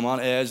Mom. I'm on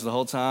edge the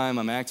whole time.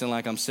 I'm acting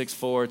like I'm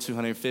 6'4",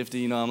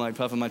 250. I'm like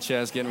puffing my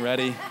chest, getting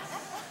ready.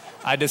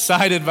 I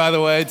decided, by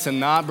the way, to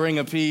not bring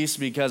a piece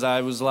because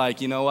I was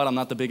like, you know what? I'm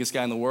not the biggest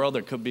guy in the world.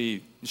 There could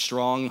be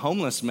strong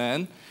homeless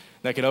men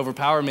that could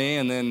overpower me.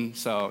 And then,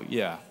 so,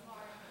 yeah.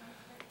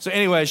 So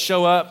anyway,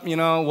 show up,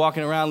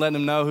 walking around, letting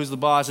them know who's the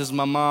boss. This is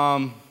my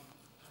mom.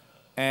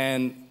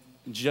 And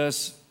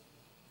just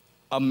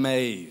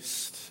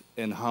amazed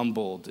and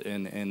humbled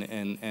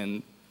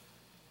and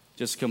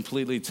just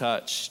completely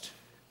touched.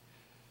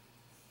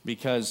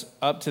 Because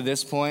up to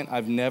this point,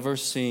 I've never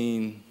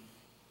seen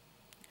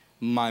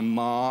my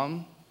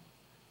mom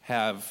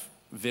have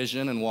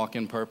vision and walk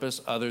in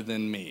purpose other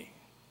than me.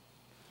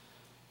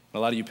 A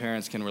lot of you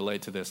parents can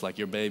relate to this, like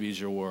your baby's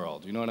your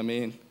world. You know what I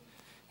mean?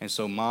 And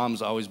so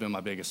Mom's always been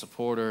my biggest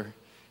supporter.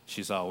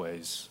 She's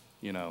always,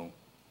 I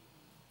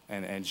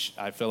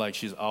feel like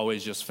she's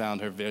always just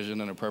found her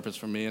vision and her purpose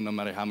for me. And no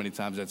matter how many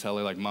times I tell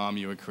her, like, Mom,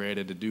 you were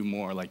created to do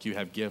more. Like, you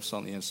have gifts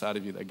on the inside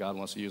of you that God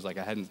wants to use. Like,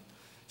 I hadn't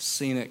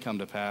seen it come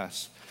to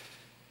pass.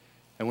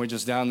 And we're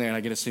just down there, and I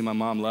get to see my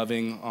mom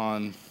loving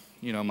on,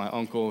 my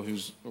uncle,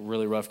 who's a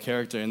really rough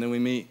character. And then we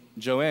meet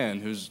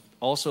Joanne, who's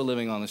also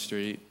living on the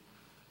street.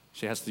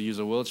 She has to use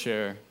a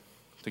wheelchair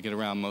to get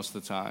around most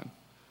of the time.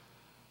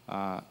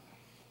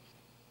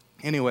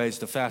 Anyways,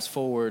 to fast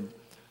forward,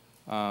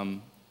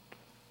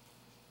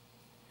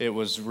 it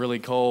was really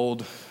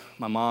cold.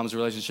 My mom's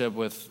relationship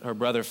with her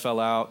brother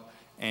fell out,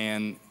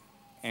 and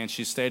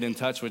she stayed in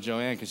touch with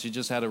Joanne because she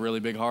just had a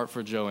really big heart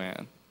for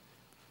Joanne.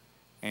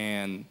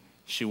 And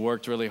she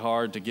worked really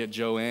hard to get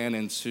Joanne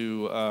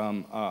into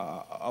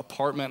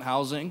apartment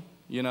housing,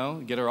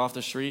 get her off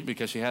the street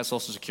because she has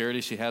Social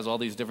Security. She has all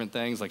these different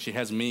things. Like, she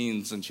has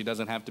means, and she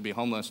doesn't have to be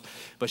homeless,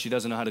 but she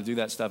doesn't know how to do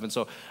that stuff. And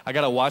so I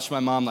got to watch my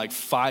mom,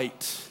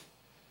 fight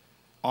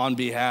on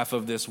behalf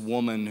of this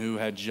woman who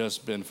had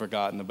just been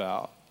forgotten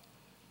about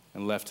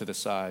and left to the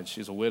side.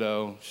 She's a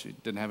widow. She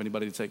didn't have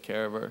anybody to take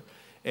care of her.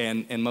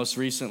 And most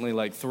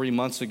recently, 3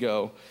 months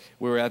ago,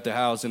 we were at the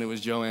house, and it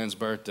was Joanne's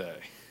birthday.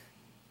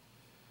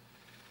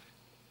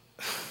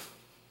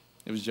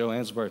 It was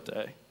Joanne's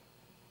birthday.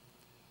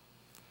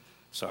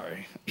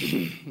 Sorry.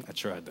 I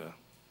tried to. It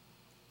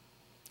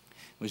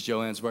was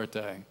Joanne's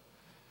birthday.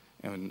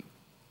 And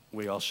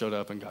we all showed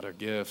up and got our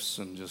gifts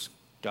and just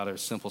got our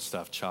simple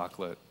stuff,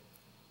 chocolate,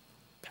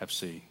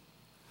 Pepsi,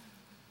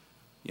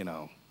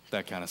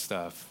 that kind of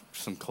stuff,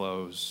 some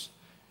clothes.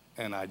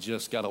 And I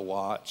just got to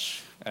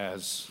watch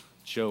as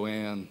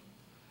Joanne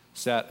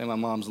sat in my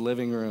mom's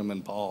living room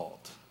and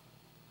bawled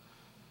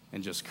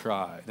and just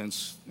cried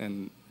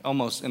and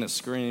almost in a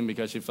scream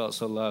because she felt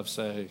so loved,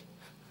 say,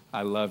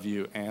 "I love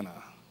you,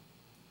 Anna."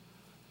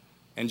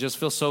 And just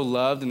feel so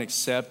loved and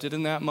accepted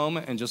in that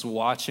moment, and just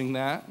watching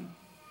that.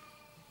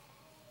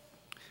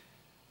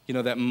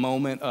 That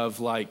moment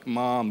of like,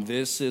 Mom,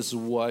 this is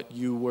what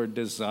you were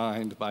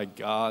designed by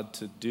God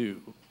to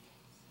do.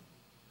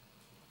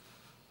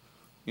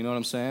 You know what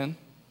I'm saying?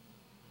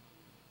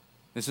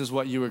 This is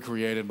what you were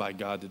created by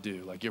God to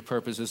do. Like, your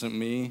purpose isn't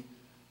me.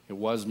 It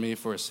was me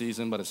for a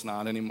season, but it's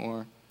not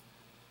anymore.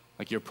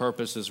 Like, your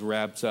purpose is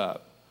wrapped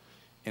up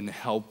in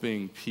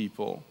helping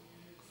people,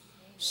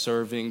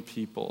 serving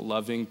people,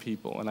 loving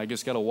people. And I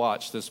just got to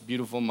watch this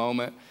beautiful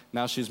moment.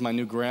 Now she's my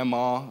new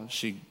grandma.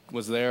 She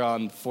was there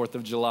on 4th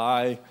of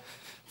July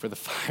for the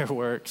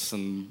fireworks,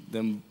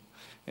 and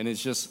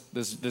it's just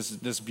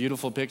this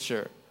beautiful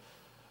picture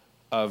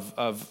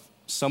of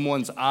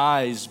someone's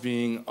eyes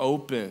being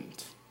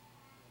opened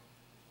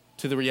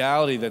to the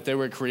reality that they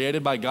were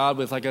created by God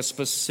with like a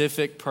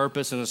specific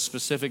purpose and a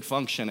specific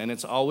function, and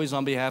it's always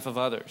on behalf of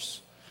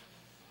others.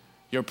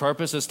 Your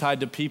purpose is tied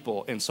to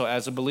people, and so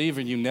as a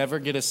believer, you never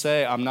get to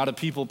say, "I'm not a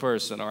people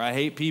person," or "I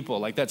hate people."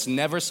 Like, that's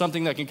never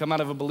something that can come out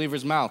of a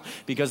believer's mouth,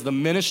 because the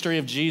ministry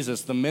of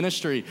Jesus, the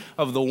ministry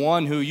of the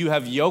one who you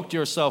have yoked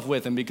yourself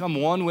with and become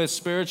one with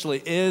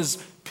spiritually, is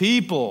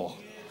people.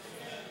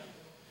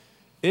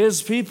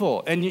 Is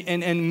people.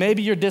 And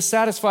maybe you're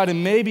dissatisfied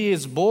and maybe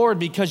it's bored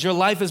because your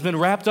life has been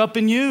wrapped up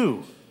in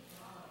you.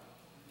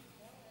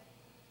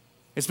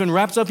 It's been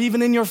wrapped up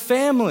even in your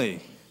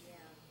family.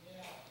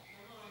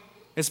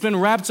 It's been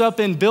wrapped up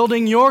in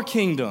building your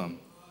kingdom.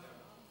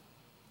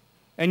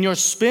 And you're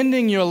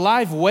spending your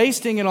life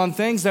wasting it on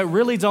things that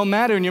really don't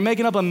matter, and you're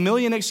making up a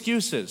million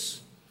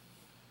excuses.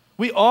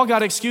 We all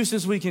got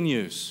excuses we can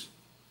use.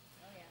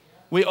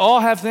 We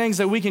all have things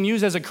that we can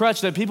use as a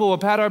crutch that people will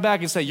pat our back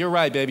and say, "You're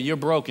right, baby, you're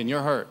broken,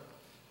 you're hurt."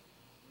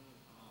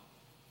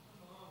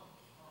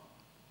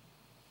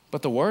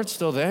 But the word's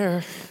still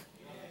there.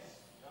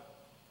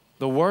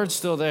 The word's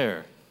still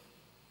there.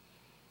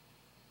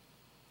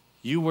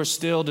 You were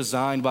still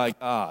designed by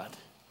God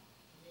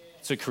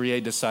to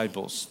create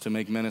disciples, to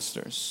make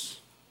ministers,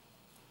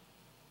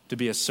 to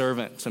be a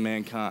servant to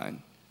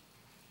mankind.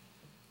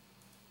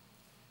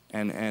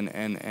 And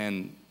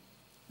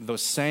the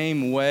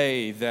same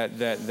way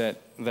that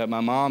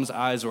my mom's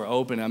eyes were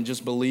open, I'm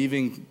just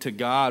believing to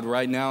God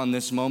right now in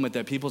this moment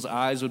that people's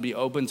eyes would be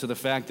open to the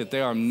fact that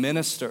they are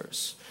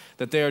ministers,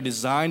 that they are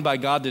designed by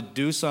God to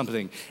do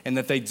something, and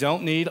that they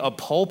don't need a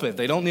pulpit,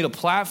 they don't need a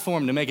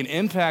platform to make an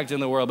impact in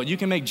the world, but you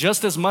can make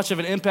just as much of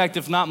an impact,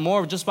 if not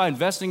more, just by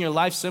investing your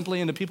life simply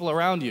into people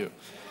around you.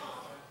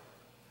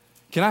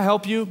 Can I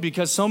help you?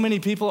 Because so many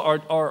people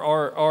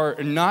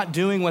are not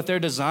doing what they're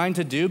designed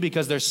to do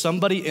because there's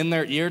somebody in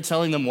their ear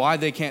telling them why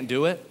they can't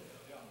do it.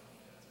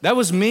 That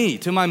was me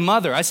to my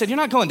mother. I said, "You're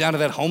not going down to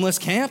that homeless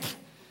camp.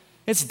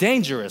 It's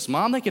dangerous,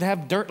 Mom. They could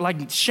have dirt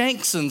like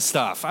shanks and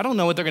stuff. I don't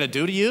know what they're going to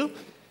do to you."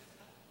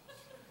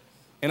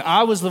 And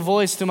I was the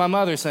voice to my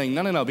mother saying,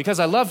 no, because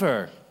I love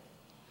her.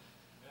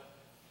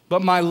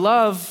 But my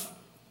love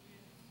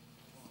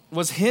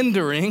was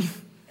hindering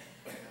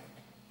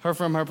her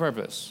from her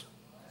purpose.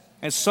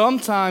 And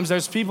sometimes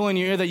there's people in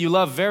your ear that you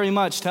love very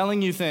much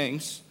telling you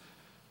things,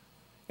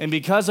 and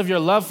because of your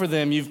love for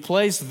them, you've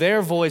placed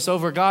their voice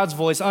over God's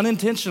voice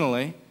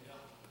unintentionally,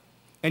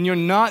 and you're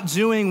not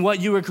doing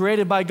what you were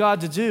created by God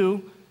to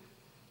do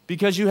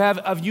because you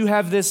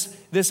have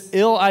this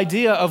ill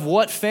idea of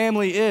what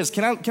family is.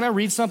 Can I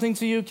read something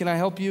to you? Can I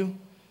help you?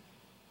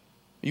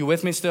 Are you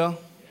with me still?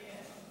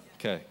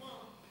 Okay.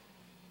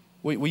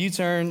 Will you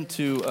turn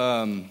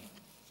to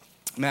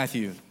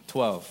Matthew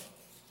 12?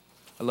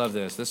 I love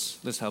this.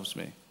 This helps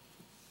me.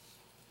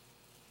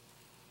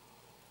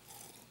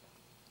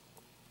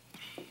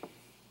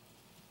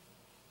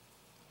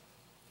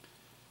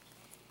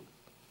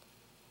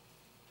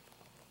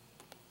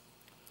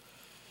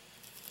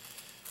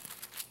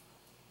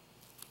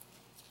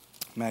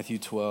 Matthew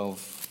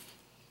 12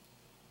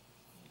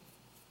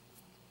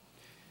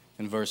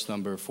 and verse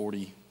number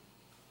 46.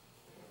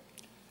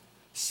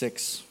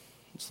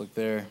 Let's look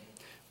there.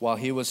 While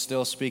he was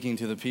still speaking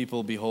to the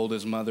people, behold,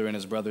 his mother and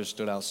his brothers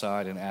stood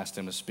outside and asked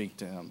him to speak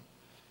to him.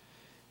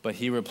 But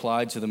he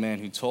replied to the man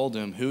who told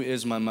him, "Who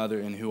is my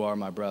mother and who are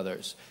my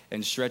brothers?"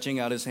 And stretching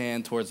out his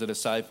hand towards the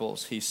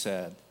disciples, he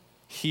said,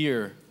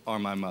 "Here are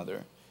my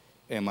mother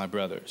and my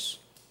brothers."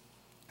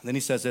 And then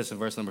he says this in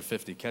verse number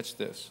 50. Catch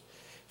this.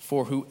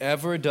 "For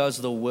whoever does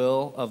the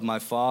will of my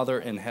Father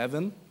in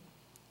heaven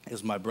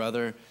is my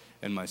brother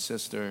and my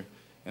sister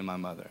and my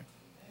mother."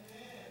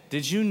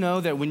 Did you know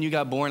that when you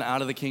got born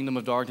out of the kingdom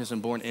of darkness and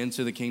born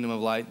into the kingdom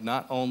of light,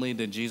 not only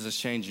did Jesus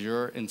change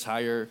your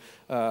entire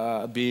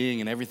being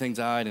and everything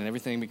died and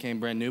everything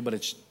became brand new,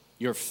 but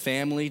your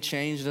family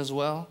changed as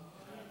well?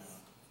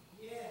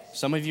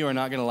 Some of you are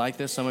not going to like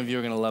this. Some of you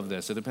are going to love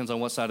this. It depends on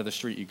what side of the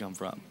street you come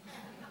from.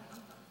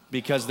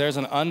 Because there's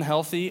an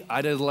unhealthy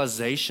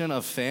idolization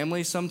of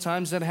family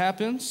sometimes that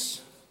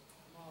happens.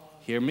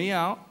 Hear me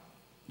out.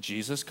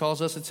 Jesus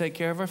calls us to take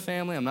care of our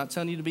family. I'm not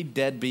telling you to be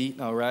deadbeat,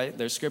 all right?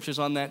 There's scriptures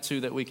on that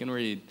too that we can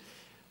read.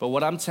 But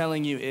what I'm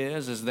telling you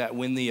is that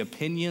when the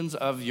opinions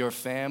of your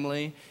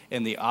family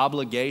and the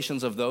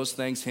obligations of those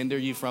things hinder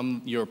you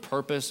from your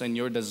purpose and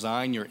your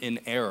design, you're in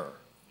error.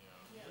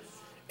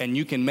 And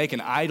you can make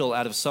an idol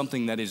out of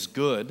something that is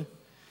good,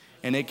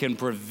 and it can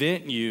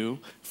prevent you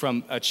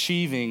from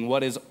achieving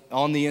what is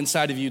on the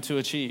inside of you to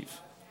achieve.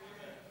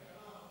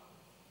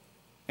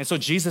 And so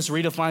Jesus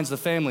redefines the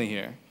family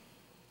here.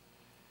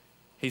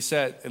 He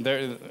said,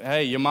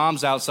 hey, your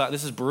mom's outside.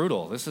 This is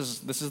brutal. This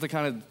is the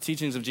kind of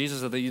teachings of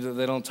Jesus that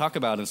they don't talk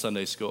about in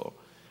Sunday school.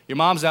 Your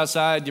mom's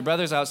outside, your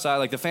brother's outside,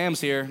 like the fam's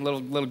here,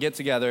 little get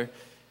together.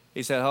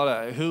 He said, hold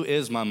on, who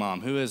is my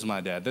mom? Who is my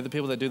dad? They're the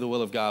people that do the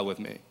will of God with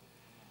me.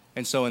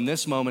 And so in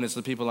this moment, it's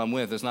the people I'm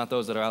with. It's not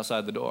those that are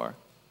outside the door.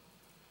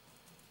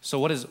 So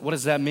what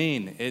does that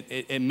mean?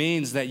 It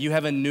means that you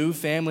have a new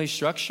family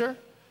structure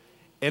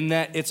and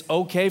that it's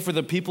okay for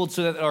the people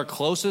that are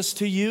closest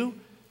to you,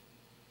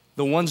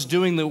 the ones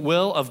doing the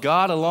will of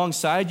God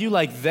alongside you,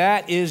 like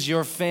that is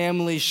your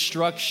family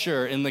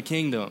structure in the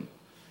kingdom.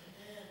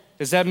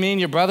 Does that mean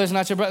your brother's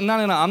not your brother? No,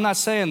 I'm not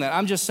saying that.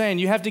 I'm just saying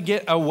you have to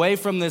get away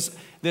from this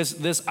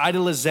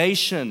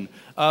idolization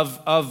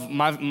of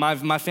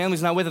my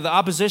family's not with it. The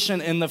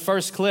opposition in the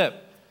first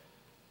clip,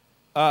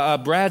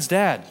 Brad's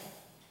dad,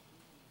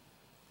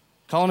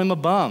 calling him a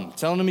bum,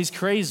 telling him he's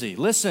crazy.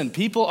 Listen,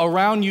 people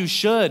around you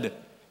should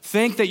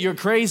think that you're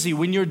crazy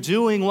when you're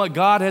doing what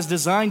God has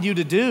designed you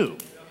to do.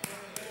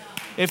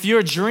 If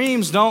your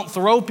dreams don't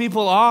throw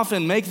people off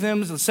and make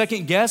them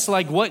second guess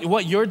like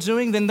what you're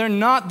doing, then they're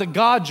not the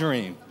God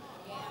dream.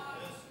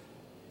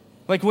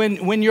 Like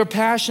when you're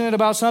passionate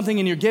about something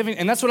and you're giving,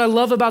 and that's what I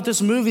love about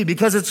this movie,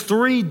 because it's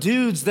three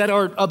dudes that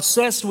are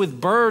obsessed with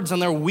birds and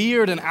they're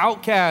weird and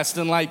outcast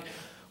and like,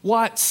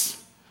 what?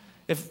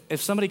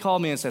 If somebody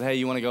called me and said, hey,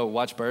 you want to go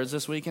watch birds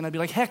this weekend? I'd be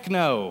like, heck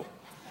no.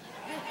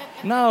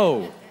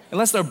 No.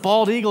 Unless they're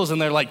bald eagles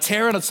and they're like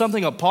tearing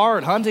something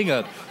apart, hunting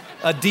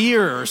a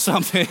deer or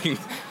something.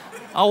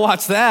 I'll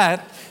watch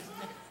that.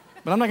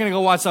 But I'm not going to go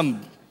watch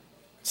some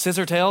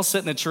scissor tail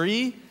sit in a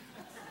tree.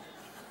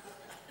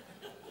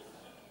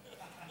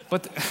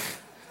 But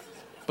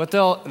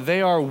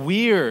they are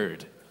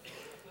weird.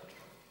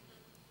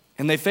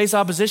 And they face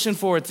opposition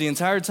for it the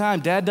entire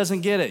time. Dad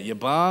doesn't get it. You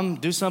bum,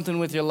 do something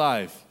with your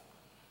life.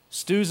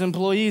 Stu's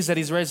employees that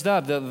he's raised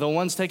up, the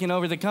ones taking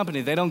over the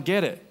company, they don't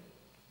get it.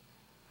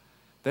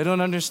 They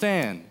don't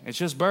understand. It's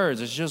just birds.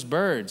 It's just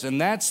birds.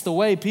 And that's the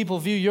way people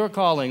view your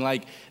calling.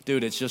 Like,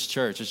 dude, it's just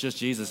church. It's just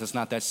Jesus. It's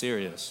not that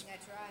serious.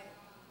 That's right.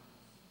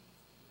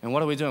 And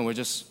what are we doing? We're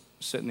just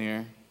sitting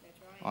here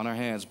on our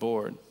hands,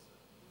 bored,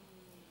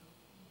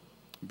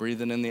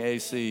 breathing in the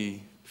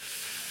AC.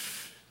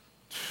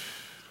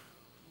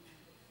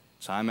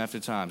 Time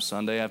after time,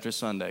 Sunday after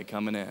Sunday,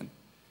 coming in,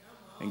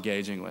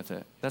 engaging with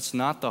it. That's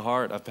not the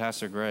heart of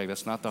Pastor Greg.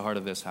 That's not the heart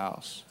of this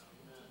house.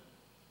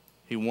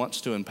 He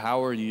wants to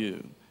empower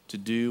you to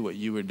do what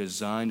you were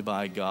designed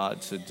by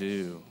God to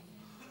do.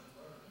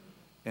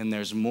 And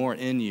there's more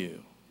in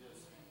you.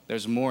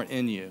 There's more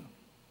in you.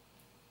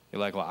 You're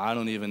like, well, I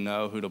don't even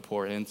know who to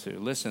pour into.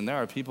 Listen, there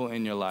are people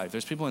in your life.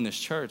 There's people in this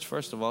church,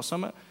 first of all.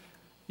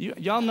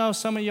 Y'all know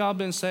some of y'all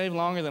been saved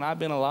longer than I've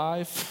been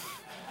alive.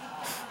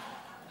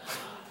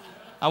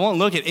 I won't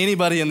look at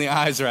anybody in the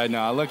eyes right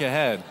now. I'll look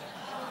ahead.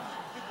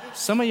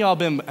 Some of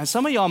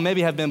y'all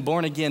maybe have been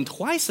born again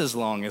twice as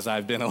long as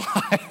I've been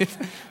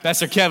alive.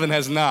 Pastor Kevin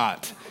has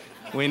not.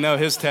 We know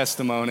his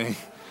testimony.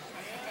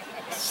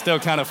 Still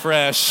kind of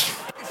fresh.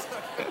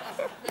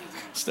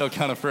 Still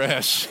kind of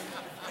fresh.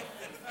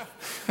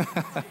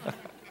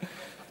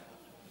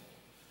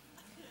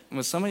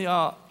 But some of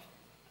y'all,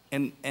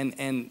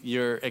 and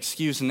your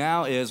excuse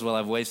now is, well,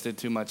 I've wasted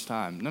too much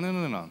time.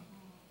 No.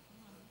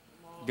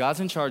 God's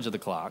in charge of the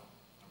clock.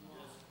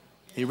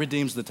 He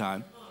redeems the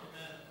time.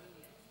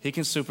 He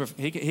can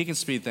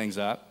speed things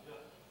up.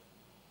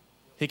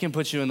 He can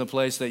put you in the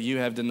place that you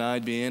have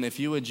denied being if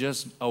you would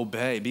just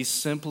obey, be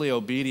simply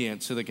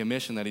obedient to the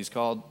commission that he's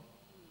called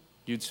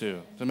you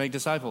to make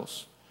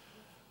disciples.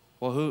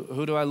 Well,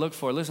 who do I look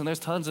for? Listen, there's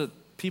tons of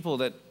people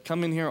that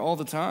come in here all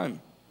the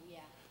time. Yeah.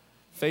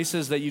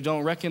 Faces that you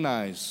don't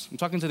recognize. I'm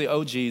talking to the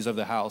OGs of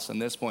the house at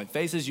this point.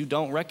 Faces you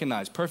don't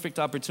recognize. Perfect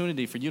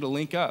opportunity for you to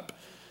link up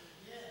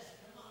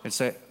and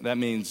say, that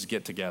means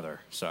get together.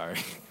 Sorry.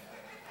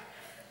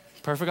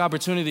 Perfect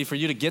opportunity for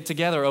you to get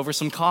together over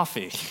some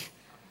coffee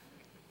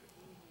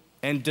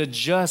and to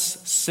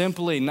just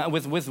simply, not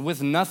with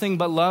nothing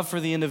but love for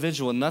the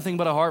individual, nothing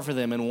but a heart for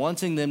them and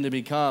wanting them to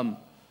become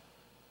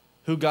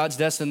who God's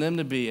destined them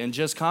to be, and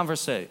just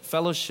conversate,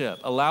 fellowship,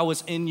 allow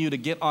what's in you to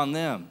get on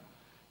them,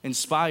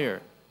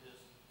 inspire.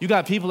 You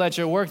got people at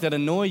your work that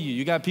annoy you.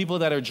 You got people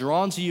that are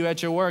drawn to you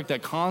at your work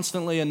that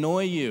constantly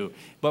annoy you.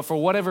 But for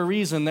whatever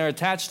reason, they're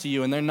attached to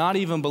you and they're not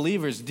even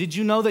believers. Did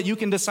you know that you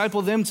can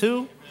disciple them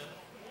too?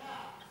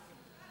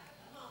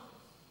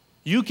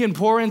 You can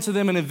pour into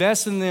them and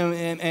invest in them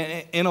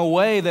in a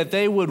way that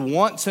they would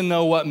want to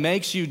know what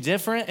makes you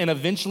different, and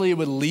eventually it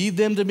would lead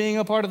them to being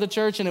a part of the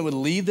church and it would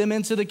lead them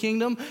into the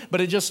kingdom.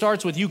 But it just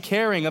starts with you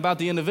caring about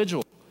the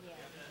individual.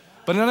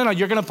 But no,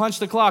 you're going to punch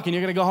the clock and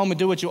you're going to go home and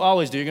do what you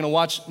always do. You're going to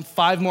watch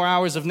 5 more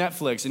hours of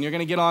Netflix and you're going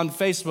to get on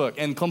Facebook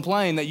and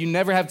complain that you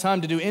never have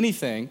time to do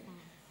anything.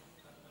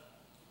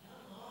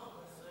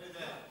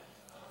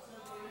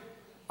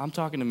 I'm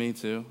talking to me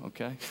too,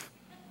 okay?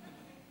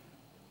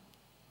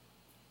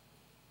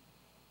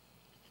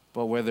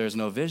 But where there's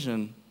no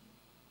vision,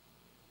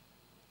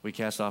 we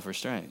cast off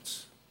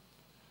restraints.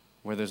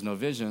 Where there's no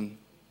vision,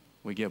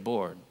 we get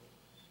bored.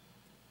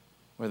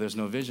 Where there's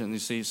no vision, you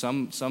see,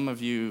 some of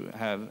you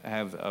have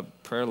a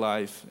prayer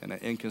life and an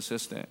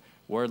inconsistent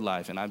word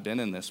life, and I've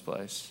been in this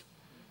place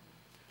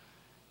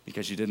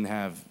because you didn't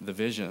have the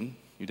vision.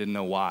 You didn't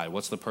know why.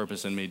 What's the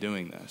purpose in me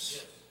doing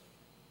this?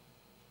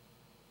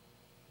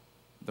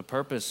 The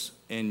purpose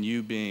in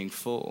you being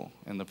full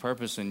and the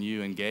purpose in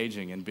you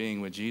engaging and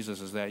being with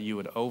Jesus is that you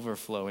would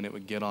overflow and it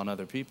would get on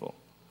other people.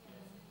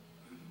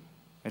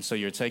 And so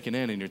you're taking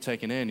in and you're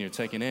taking in, you're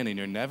taking in, and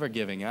you're never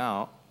giving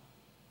out.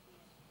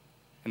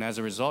 And as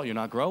a result, you're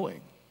not growing.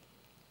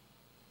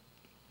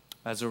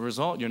 As a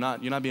result, you're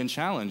not being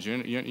challenged.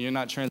 You're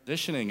not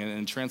transitioning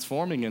and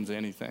transforming into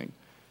anything.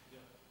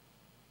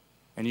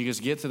 And you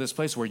just get to this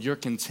place where you're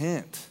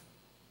content.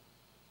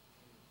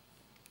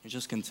 You're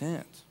just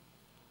content.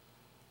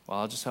 Well,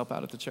 I'll just help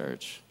out at the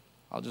church.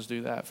 I'll just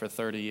do that for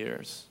 30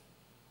 years.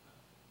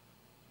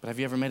 But have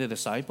you ever made a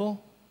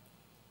disciple?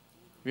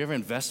 Have you ever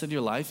invested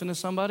your life into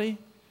somebody?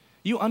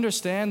 You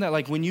understand that,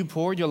 like, when you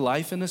pour your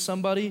life into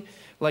somebody,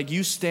 like,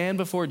 you stand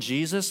before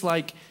Jesus,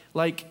 like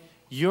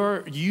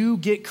you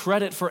get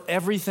credit for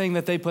everything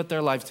that they put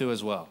their life to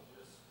as well.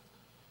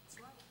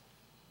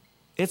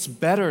 It's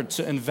better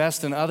to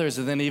invest in others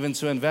than even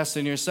to invest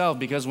in yourself,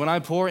 because when I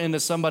pour into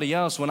somebody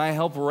else, when I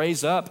help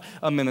raise up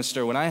a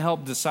minister, when I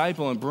help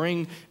disciple and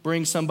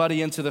bring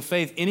somebody into the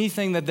faith,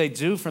 anything that they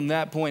do from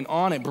that point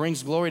on, it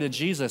brings glory to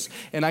Jesus.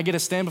 And I get to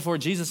stand before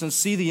Jesus and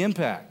see the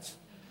impact.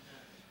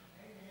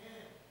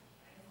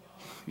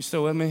 You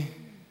still with me?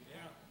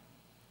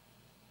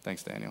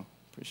 Thanks, Daniel.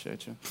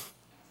 Appreciate you.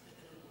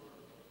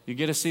 You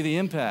get to see the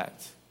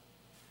impact.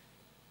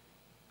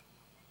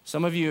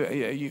 Some of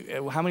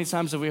you, how many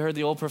times have we heard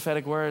the old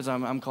prophetic words?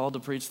 I'm called to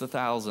preach to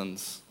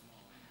thousands.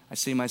 I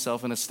see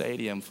myself in a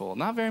stadium full.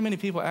 Not very many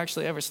people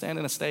actually ever stand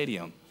in a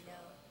stadium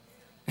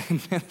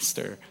and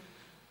minister.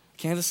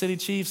 Kansas City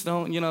Chiefs they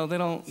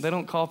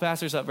don't call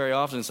pastors up very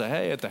often and say,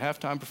 hey, at the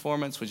halftime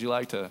performance, would you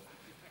like to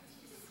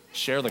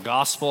share the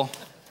gospel?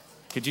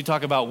 Could you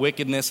talk about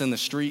wickedness in the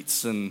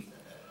streets? And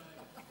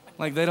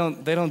like, they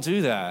don't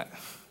do that.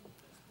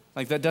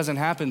 Like, that doesn't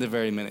happen to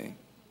very many.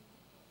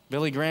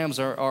 Billy Grahams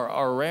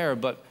are rare,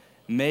 but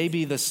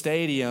maybe the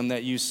stadium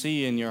that you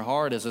see in your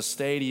heart is a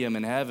stadium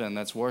in heaven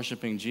that's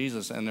worshiping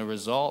Jesus, and the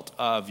result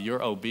of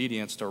your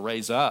obedience to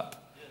raise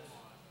up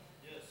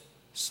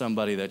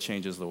somebody that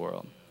changes the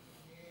world,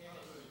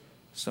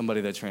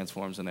 somebody that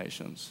transforms the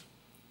nations.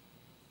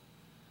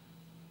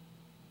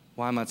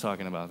 Why am I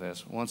talking about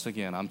this? Once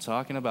again, I'm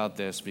talking about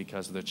this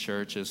because the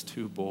church is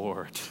too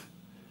bored.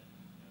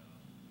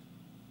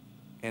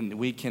 And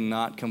we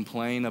cannot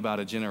complain about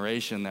a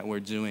generation that we're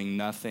doing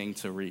nothing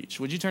to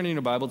reach. Would you turn in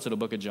your Bible to the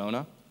book of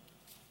Jonah?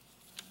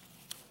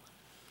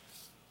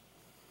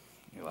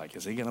 You're like,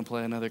 is he going to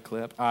play another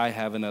clip? I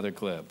have another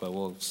clip, but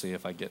we'll see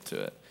if I get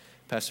to it.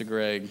 Pastor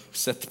Greg,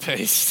 set the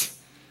pace.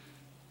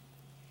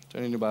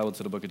 Turn in your Bible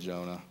to the book of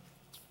Jonah.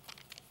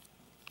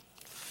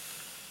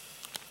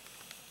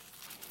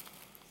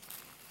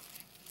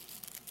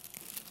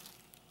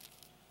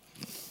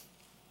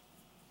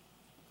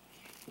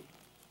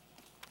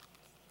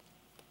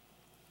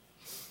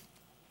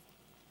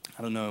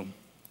 I don't know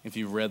if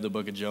you've read the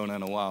book of Jonah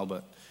in a while,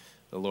 but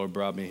the Lord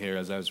brought me here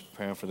as I was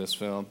preparing for this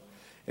film.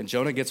 And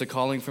Jonah gets a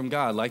calling from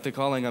God, like the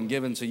calling I'm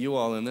giving to you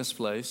all in this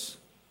place.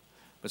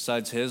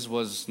 Besides, his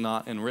was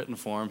not in written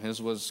form.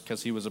 His was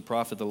because he was a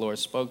prophet. The Lord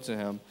spoke to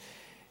him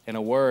in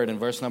a word in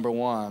verse number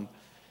 1.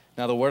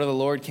 Now the word of the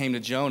Lord came to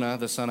Jonah,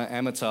 the son of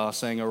Amittai,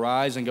 saying,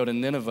 arise and go to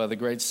Nineveh, the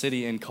great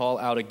city, and call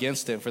out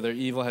against it, for their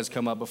evil has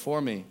come up before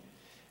me.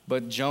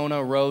 But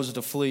Jonah rose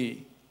to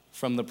flee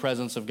from the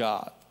presence of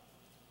God.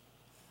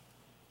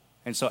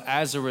 And so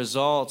as a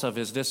result of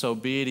his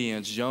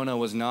disobedience, Jonah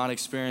was not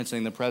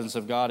experiencing the presence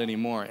of God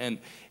anymore. And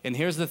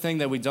here's the thing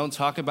that we don't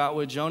talk about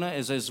with Jonah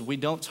is we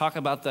don't talk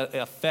about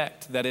the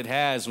effect that it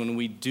has when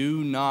we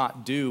do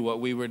not do what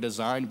we were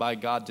designed by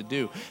God to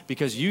do.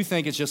 Because you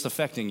think it's just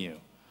affecting you.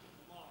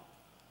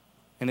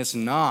 And it's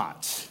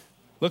not.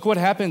 Look what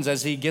happens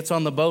as he gets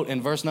on the boat in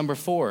verse number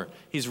 4.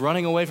 He's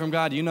running away from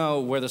God. You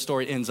know where the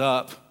story ends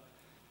up.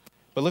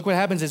 But look what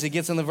happens as he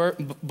gets in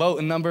the boat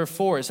in number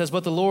 4. It says,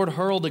 but the Lord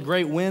hurled a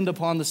great wind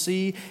upon the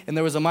sea, and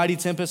there was a mighty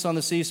tempest on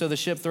the sea, so the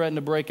ship threatened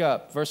to break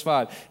up. Verse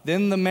 5,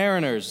 then the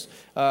mariners,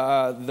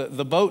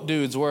 the boat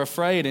dudes were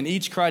afraid, and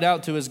each cried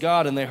out to his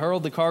God, and they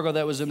hurled the cargo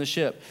that was in the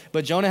ship.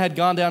 But Jonah had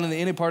gone down in the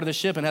inner part of the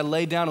ship and had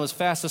laid down and was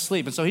fast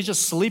asleep. And so he's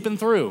just sleeping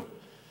through.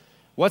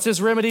 What's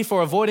his remedy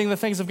for avoiding the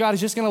things of God?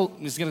 He's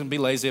gonna be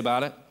lazy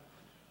about it.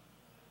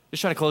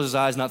 Just try to close his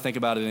eyes, not think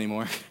about it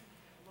anymore.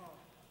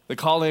 The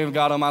calling of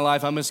God on my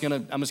life, I'm just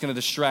gonna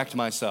distract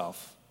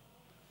myself.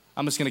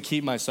 I'm just gonna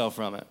keep myself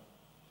from it.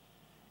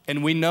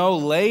 And we know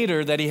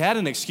later that he had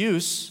an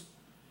excuse.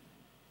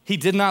 He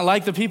did not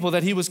like the people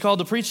that he was called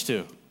to preach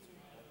to.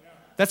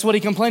 That's what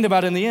he complained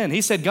about in the end.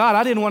 He said, God,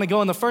 I didn't want to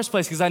go in the first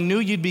place because I knew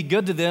you'd be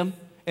good to them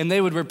and they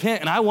would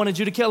repent, and I wanted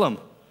you to kill them.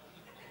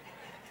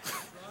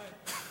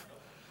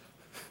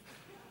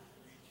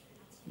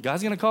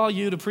 God's gonna call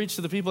you to preach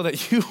to the people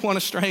that you want to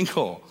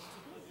strangle.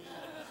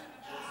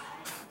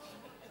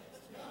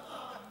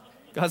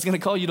 God's going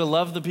to call you to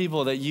love the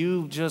people that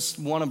you just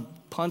want to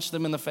punch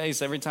them in the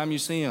face every time you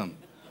see them.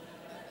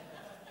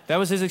 That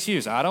was his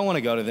excuse. I don't want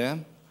to go to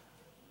them.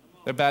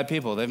 They're bad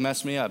people. They've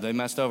messed me up. They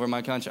messed over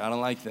my country. I don't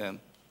like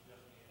them.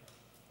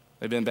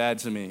 They've been bad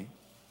to me.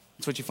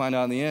 That's what you find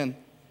out in the end.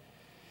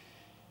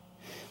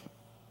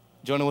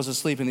 Jonah was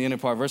asleep in the inner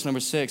part. Verse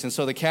number 6, and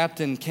so the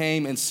captain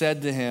came and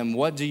said to him,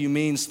 what do you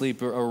mean,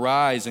 sleeper?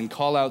 Arise and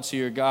call out to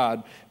your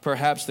God.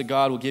 Perhaps the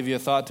God will give you a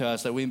thought to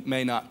us that we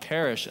may not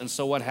perish. And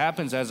so what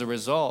happens as a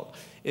result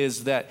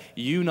is that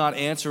you not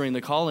answering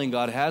the calling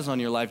God has on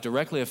your life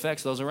directly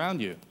affects those around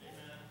you.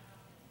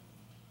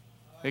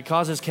 It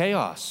causes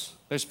chaos.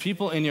 There's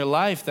people in your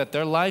life that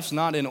their life's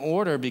not in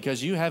order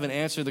because you haven't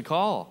answered the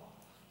call.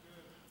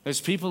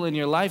 There's people in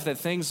your life that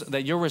things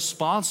that you're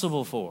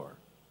responsible for.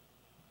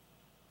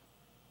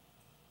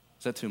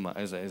 Is that too much?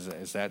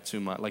 Is that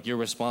too much? Like, you're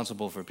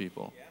responsible for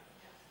people.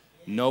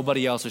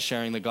 Nobody else is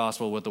sharing the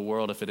gospel with the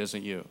world if it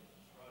isn't you.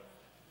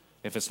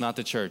 If it's not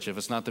the church, if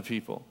it's not the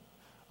people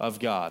of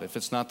God, if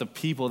it's not the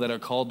people that are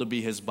called to be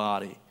his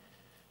body,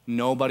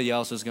 nobody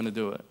else is going to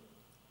do it.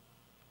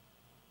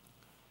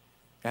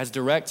 It has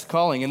direct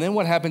calling. And then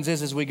what happens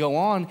is we go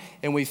on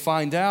and we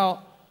find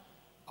out,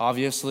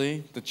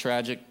 obviously, the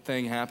tragic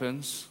thing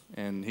happens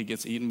and he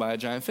gets eaten by a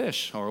giant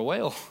fish or a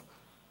whale.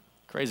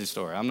 Crazy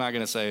story. I'm not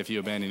going to say if you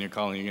abandon your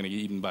calling, you're going to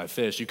get eaten by a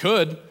fish. You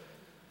could.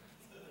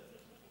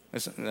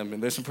 There's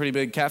some pretty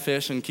big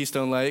catfish in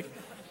Keystone Lake.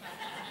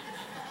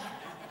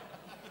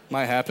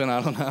 Might happen,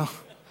 I don't know.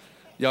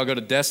 Y'all go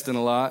to Destin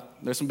a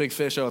lot. There's some big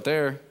fish out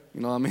there, you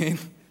know what I mean?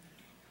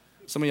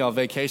 Some of y'all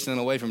vacationing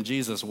away from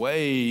Jesus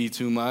way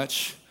too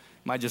much.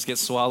 Might just get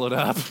swallowed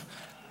up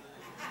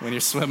when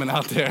you're swimming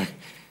out there.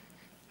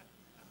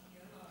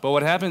 But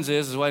what happens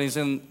is when he's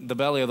in the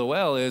belly of the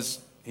whale is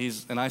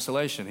he's in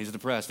isolation. He's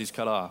depressed. He's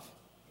cut off.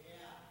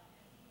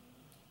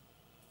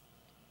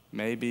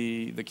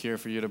 Maybe the cure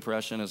for your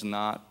depression is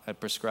not a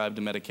prescribed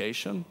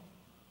medication.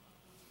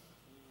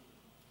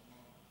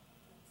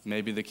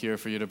 Maybe the cure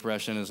for your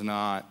depression is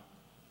not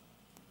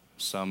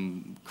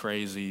some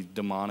crazy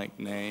demonic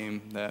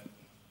name that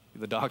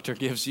the doctor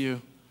gives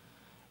you.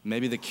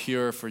 Maybe the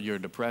cure for your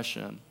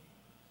depression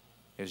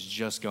is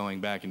just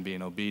going back and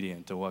being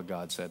obedient to what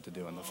God said to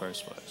do in the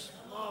first place.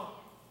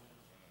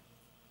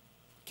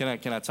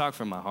 Can I talk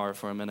from my heart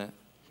for a minute?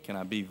 Can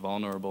I be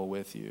vulnerable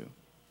with you?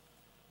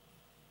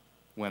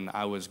 When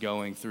I was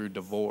going through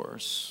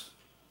divorce,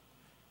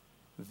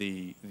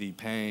 the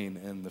pain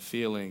and the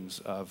feelings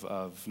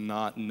of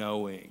not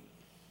knowing,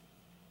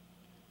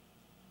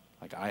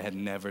 like I had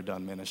never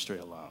done ministry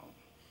alone.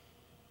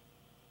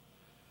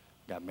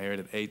 Got married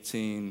at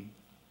 18.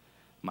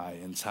 My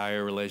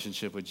entire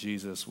relationship with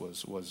Jesus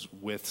was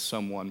with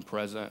someone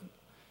present.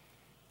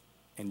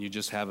 And you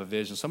just have a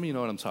vision. Some of you know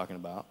what I'm talking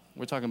about.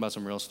 We're talking about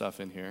some real stuff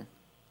in here.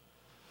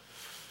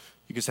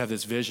 You just have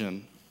this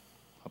vision,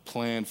 a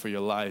plan for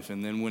your life,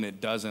 and then when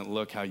it doesn't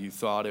look how you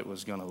thought it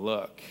was going to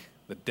look,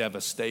 the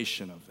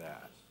devastation of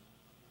that.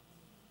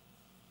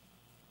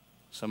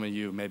 Some of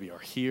you maybe are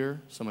here.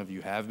 Some of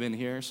you have been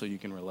here, so you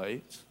can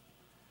relate.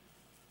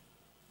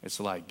 It's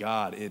like,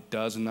 God, it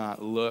does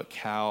not look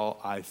how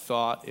I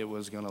thought it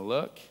was going to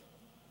look.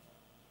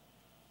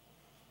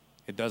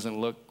 It doesn't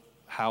look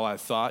how I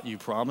thought you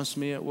promised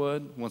me it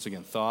would. Once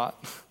again,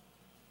 thought.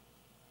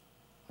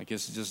 Like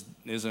this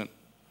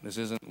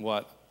isn't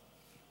what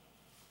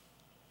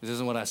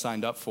I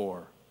signed up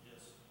for.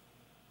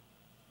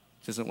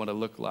 This isn't what it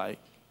looked like.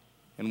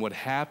 And what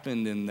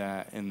happened in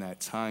that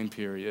time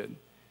period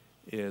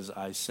is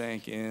I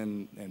sank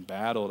in and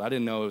battled. I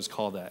didn't know it was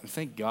called that. And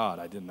thank God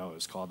I didn't know it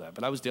was called that.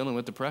 But I was dealing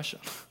with depression.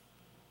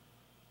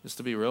 Just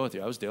to be real with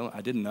you,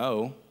 I didn't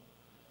know.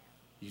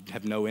 You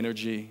have no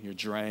energy, you're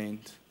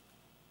drained.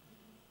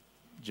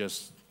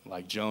 Just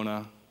like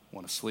Jonah,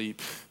 want to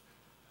sleep.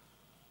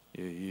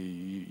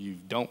 You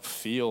don't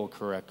feel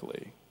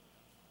correctly.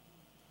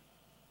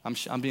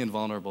 I'm being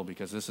vulnerable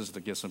because this is to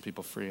get some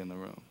people free in the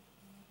room.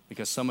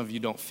 Because some of you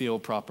don't feel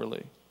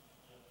properly.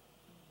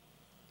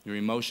 Your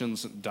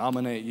emotions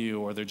dominate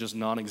you or they're just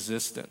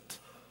non-existent.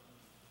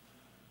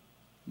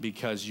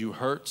 because you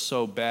hurt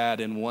so bad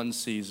in one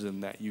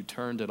season that you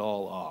turned it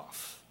all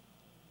off.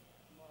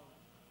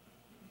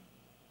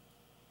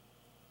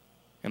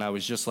 And I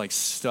was just like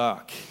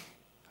stuck.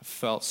 I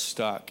felt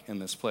stuck in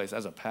this place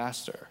as a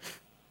pastor.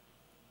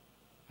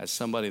 As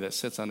somebody that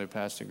sits under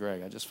Pastor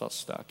Greg, I just felt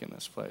stuck in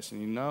this place.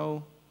 And you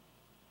know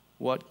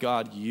what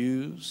God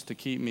used to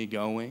keep me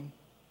going?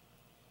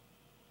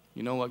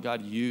 You know what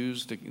God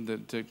used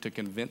to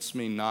convince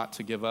me not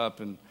to give up?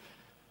 And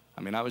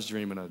I mean, I was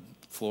dreaming of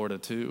Florida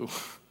too.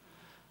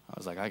 I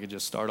was like, I could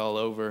just start all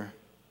over,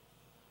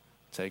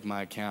 take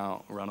my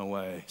account, run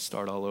away,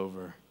 start all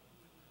over.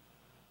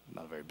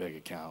 Not a very big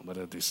account, but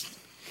at least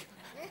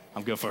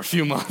I'm good for a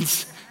few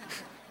months.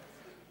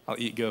 I'll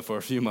eat good for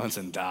a few months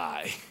and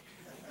die.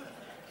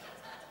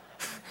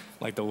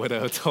 Like the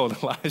widow told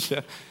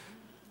Elijah,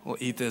 we'll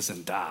eat this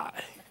and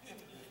die.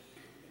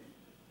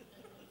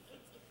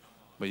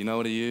 But you know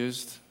what he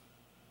used?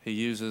 He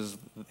used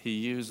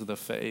the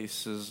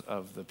faces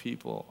of the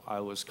people I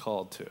was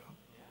called to.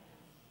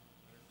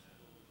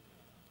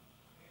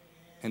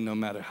 And no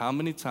matter how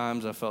many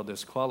times I felt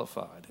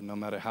disqualified, and no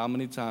matter how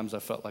many times I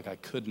felt like I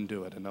couldn't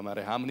do it, and no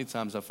matter how many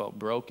times I felt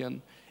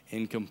broken,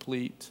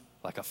 incomplete,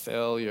 like a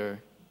failure,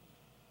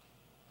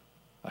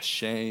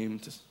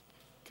 ashamed,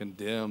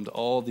 condemned,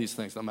 all these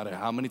things, no matter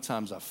how many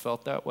times I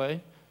felt that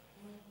way,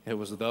 it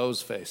was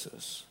those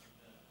faces.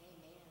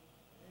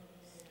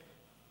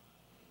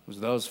 It was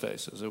those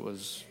faces. It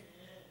was,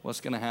 what's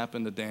going to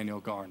happen to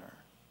Daniel Garner?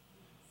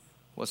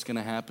 What's going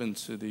to happen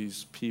to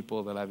these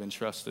people that I've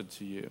entrusted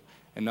to you?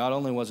 And not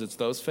only was it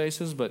those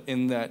faces, but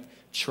in that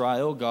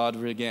trial, God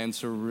began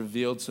to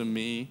reveal to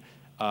me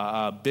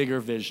a bigger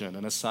vision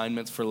and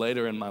assignments for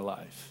later in my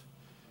life.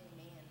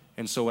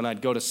 And so when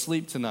I'd go to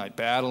sleep tonight,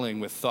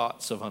 battling with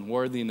thoughts of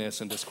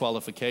unworthiness and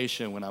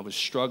disqualification, when I was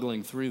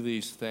struggling through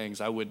these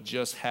things, I would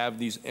just have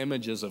these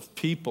images of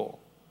people.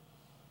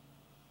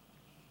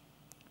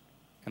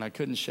 And I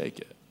couldn't shake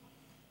it.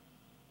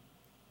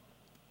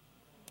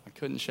 I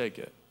couldn't shake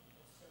it.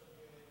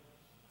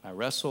 I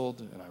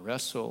wrestled, and I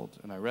wrestled,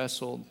 and I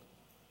wrestled.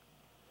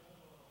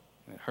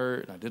 And it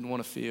hurt, and I didn't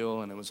want to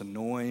feel, and it was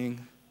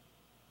annoying.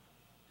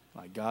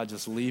 Like, God,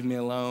 just leave me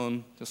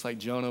alone. Just like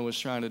Jonah was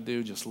trying to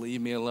do, just leave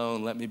me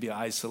alone. Let me be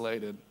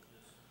isolated.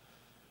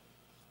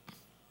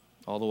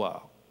 All the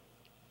while,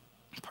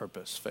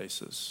 purpose,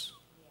 faces,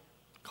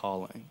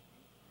 calling.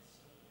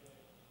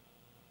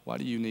 Why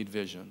do you need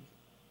vision?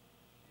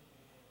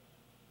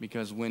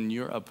 Because when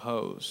you're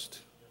opposed,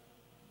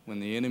 when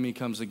the enemy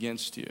comes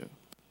against you,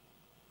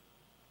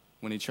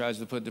 when he tries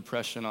to put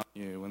depression on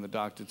you, when the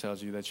doctor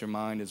tells you that your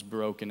mind is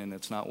broken and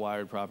it's not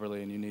wired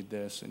properly and you need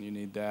this and you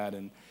need that,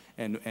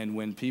 and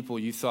when people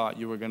you thought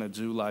you were going to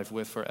do life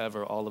with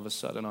forever all of a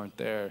sudden aren't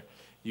there,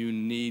 you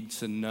need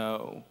to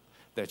know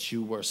that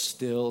you were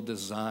still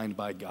designed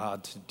by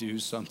God to do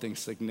something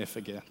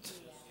significant.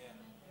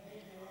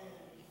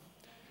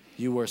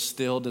 You were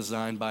still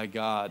designed by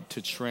God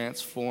to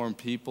transform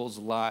people's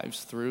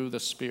lives through the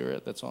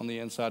Spirit that's on the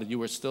inside. You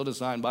were still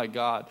designed by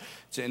God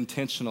to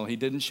intentional. He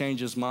didn't change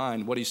his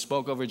mind. What he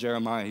spoke over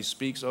Jeremiah, he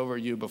speaks over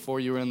you. Before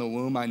you were in the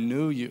womb, I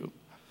knew you.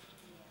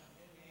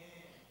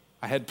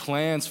 I had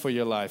plans for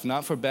your life,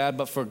 not for bad,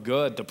 but for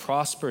good, to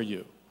prosper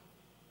you.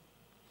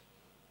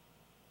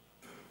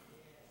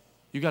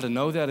 You got to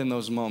know that in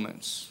those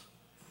moments.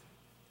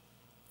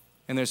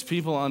 And there's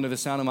people under the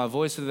sound of my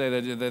voice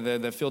today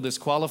that feel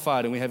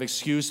disqualified, and we have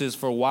excuses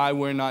for why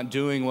we're not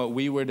doing what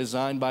we were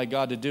designed by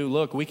God to do.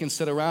 Look, we can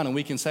sit around and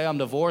we can say I'm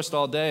divorced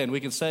all day, and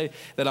we can say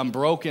that I'm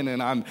broken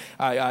and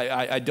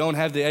I don't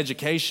have the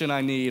education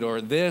I need,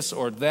 or this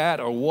or that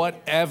or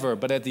whatever.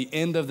 But at the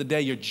end of the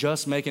day, you're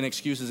just making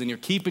excuses, and you're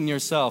keeping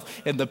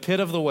yourself in the pit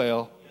of the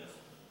whale.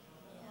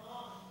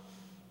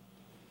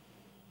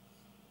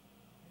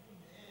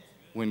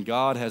 When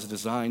God has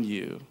designed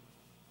you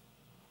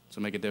to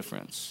make a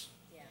difference.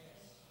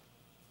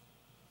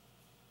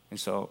 And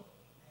so,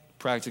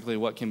 practically,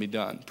 what can be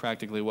done?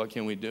 Practically, what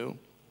can we do?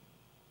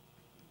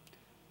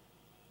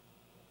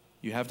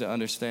 You have to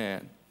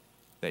understand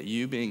that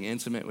you being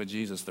intimate with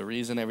Jesus, the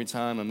reason every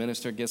time a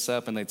minister gets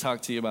up and they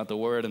talk to you about the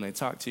Word and they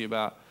talk to you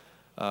about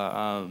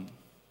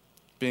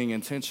being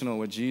intentional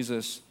with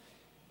Jesus,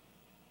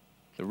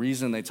 the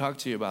reason they talk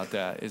to you about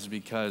that is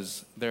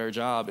because their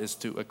job is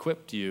to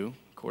equip you,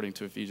 according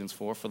to Ephesians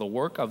 4, for the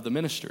work of the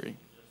ministry.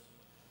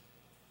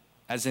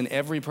 As in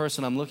every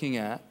person I'm looking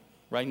at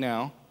right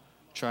now,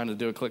 trying to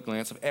do a quick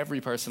glance of every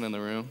person in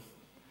the room,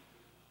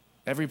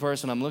 every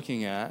person I'm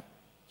looking at,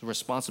 the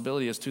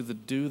responsibility is to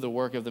do the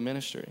work of the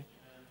ministry.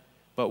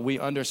 But we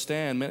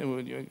understand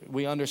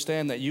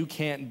that you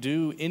can't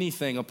do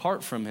anything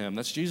apart from him.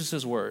 That's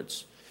Jesus'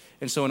 words.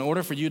 And so in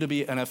order for you to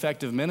be an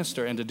effective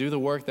minister and to do the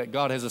work that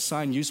God has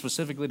assigned you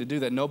specifically to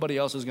do that nobody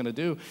else is going to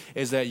do,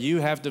 is that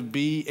you have to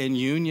be in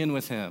union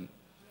with him.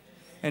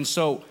 And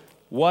so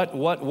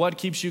What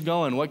keeps you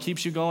going? What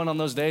keeps you going on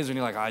those days when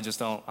you're like, I'm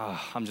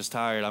just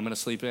tired. I'm going to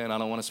sleep in. I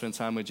don't want to spend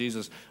time with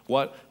Jesus.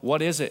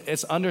 What is it?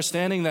 It's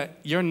understanding that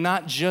you're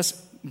not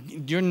just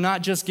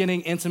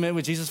getting intimate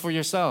with Jesus for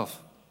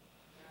yourself.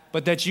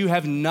 but that you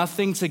have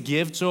nothing to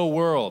give to a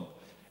world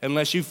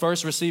unless you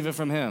first receive it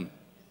from him.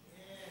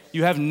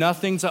 You have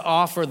nothing to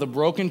offer the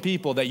broken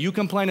people that you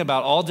complain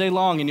about all day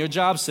long in your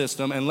job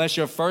system unless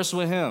you're first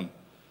with him.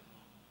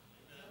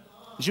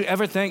 Did you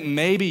ever think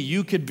maybe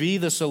you could be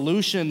the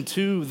solution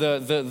to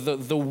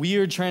the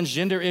weird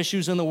transgender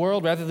issues in the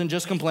world rather than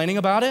just complaining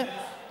about it?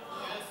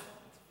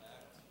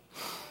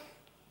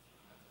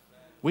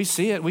 We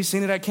see it. We've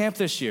seen it at camp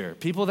this year.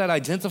 People that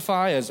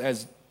identify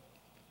as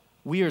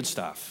weird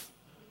stuff.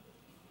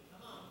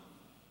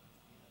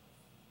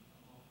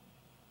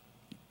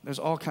 There's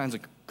all kinds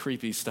of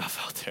creepy stuff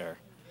out there.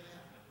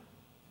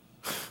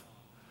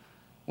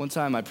 One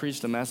time I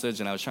preached a message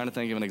and I was trying to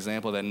think of an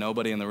example that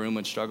nobody in the room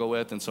would struggle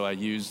with, and so I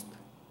used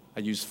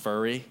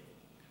furry.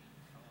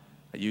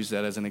 I used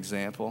that as an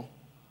example.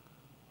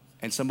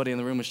 And somebody in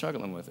the room was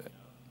struggling with it.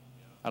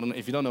 I don't know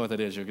if you don't know what that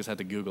is, you just have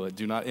to Google it.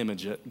 Do not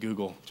image it.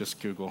 Google, just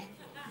Google.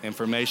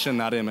 Information,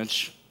 not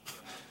image.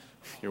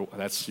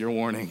 That's your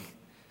warning.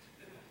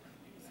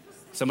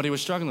 Somebody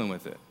was struggling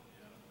with it.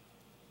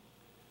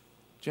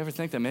 Do you ever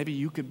think that maybe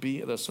you could be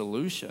the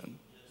solution?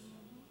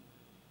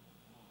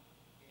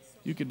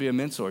 You could be a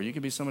mentor. You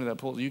could be somebody that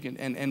pulls. You can.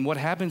 And what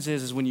happens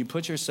is when you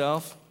put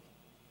yourself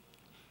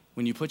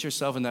in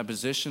that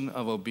position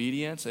of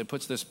obedience, it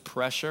puts this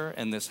pressure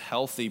and this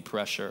healthy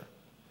pressure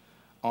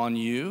on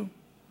you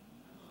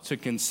to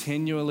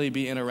continually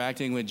be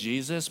interacting with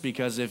Jesus,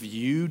 because if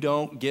you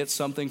don't get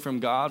something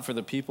from God for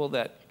the people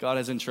that God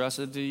has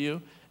entrusted to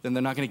you, then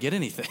they're not going to get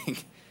anything.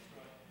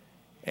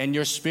 And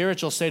your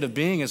spiritual state of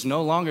being is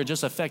no longer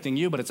just affecting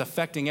you, but it's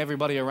affecting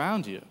everybody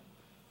around you.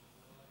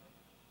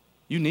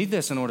 You need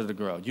this in order to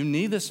grow. You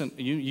need this.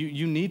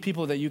 You need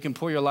people that you can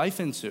pour your life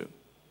into.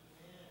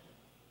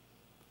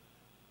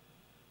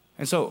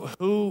 And so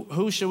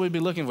who should we be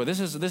looking for? This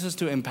is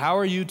to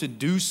empower you to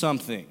do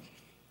something.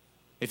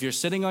 If you're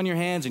sitting on your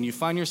hands and you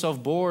find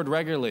yourself bored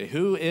regularly,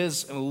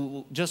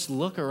 just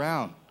look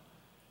around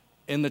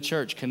in the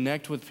church,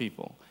 connect with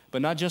people.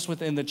 But not just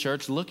within the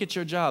church. Look at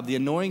your job. The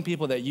annoying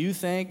people that you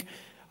think,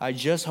 I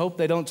just hope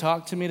they don't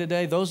talk to me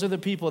today, those are the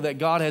people that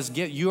God has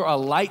you're a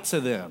light to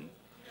them.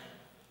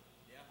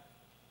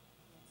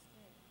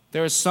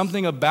 There is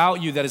something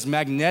about you that is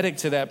magnetic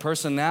to that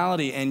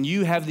personality, and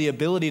you have the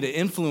ability to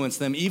influence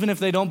them even if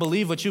they don't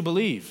believe what you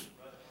believe.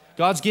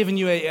 God's given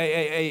you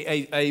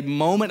a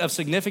moment of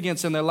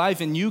significance in their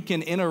life, and you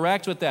can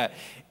interact with that.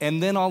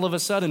 And then all of a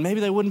sudden, maybe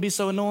they wouldn't be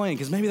so annoying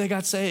because maybe they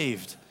got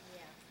saved.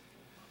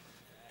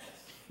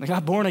 They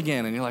got born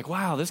again, and you're like,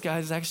 wow, this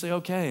guy's actually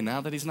okay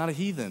now that he's not a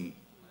heathen.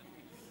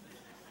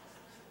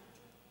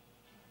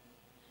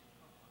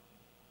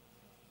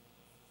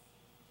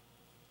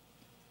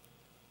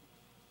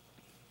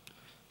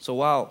 So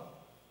while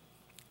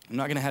I'm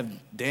not going to have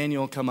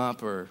Daniel come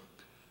up or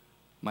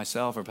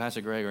myself or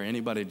Pastor Greg or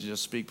anybody to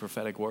just speak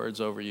prophetic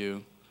words over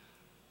you,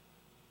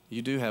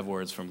 you do have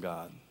words from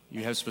God.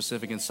 You have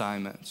specific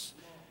assignments.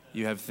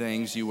 You have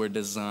things you were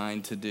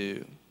designed to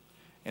do.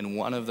 And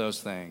one of those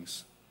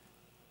things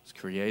is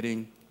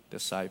creating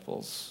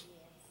disciples.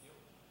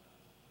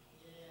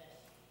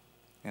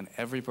 And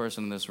every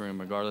person in this room,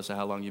 regardless of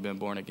how long you've been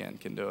born again,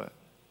 can do it.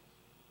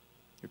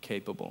 You're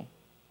capable.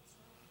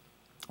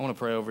 I want to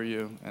pray over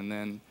you, and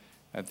then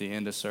at the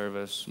end of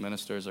service,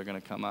 ministers are going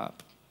to come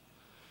up.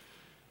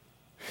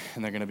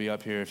 And they're going to be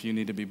up here. If you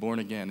need to be born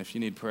again, if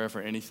you need prayer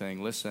for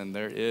anything, listen,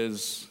 there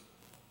is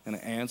an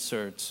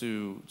answer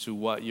to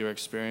what you're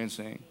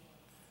experiencing.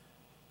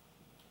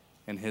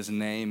 And his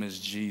name is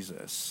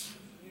Jesus.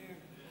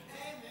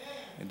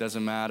 It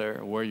doesn't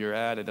matter where you're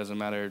at. It doesn't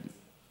matter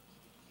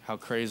how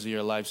crazy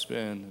your life's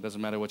been. It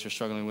doesn't matter what you're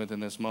struggling with in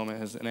this moment.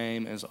 His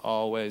name is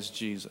always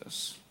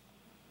Jesus.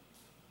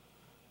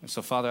 And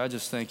so, Father, I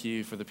just thank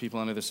you for the people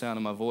under the sound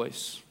of my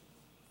voice.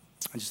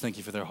 I just thank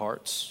you for their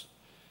hearts.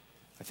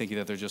 I thank you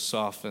that they're just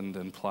softened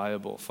and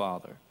pliable,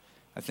 Father.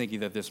 I thank you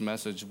that this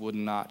message would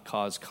not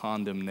cause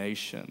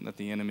condemnation, that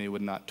the enemy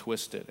would not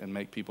twist it and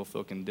make people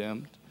feel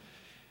condemned,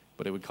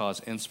 but it would cause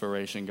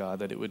inspiration, God,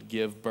 that it would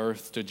give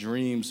birth to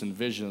dreams and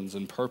visions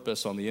and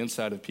purpose on the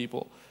inside of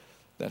people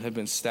that have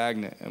been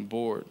stagnant and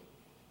bored.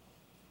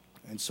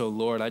 And so,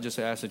 Lord, I just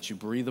ask that you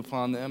breathe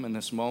upon them in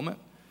this moment,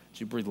 that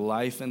you breathe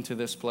life into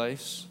this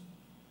place,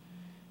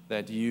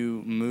 that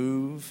you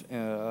move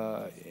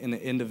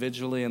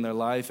individually in their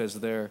life as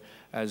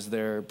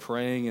they're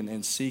praying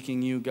and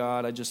seeking you,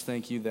 God. I just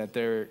thank you that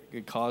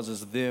it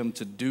causes them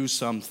to do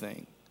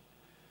something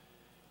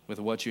with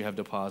what you have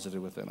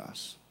deposited within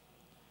us.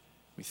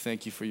 We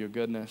thank you for your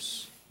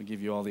goodness. We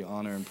give you all the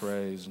honor and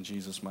praise in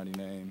Jesus' mighty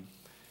name.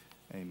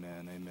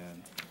 Amen,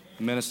 amen.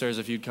 Ministers,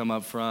 if you'd come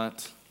up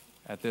front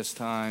at this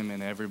time,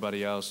 and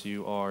everybody else,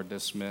 you are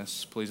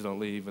dismissed. Please don't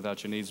leave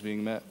without your needs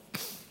being met.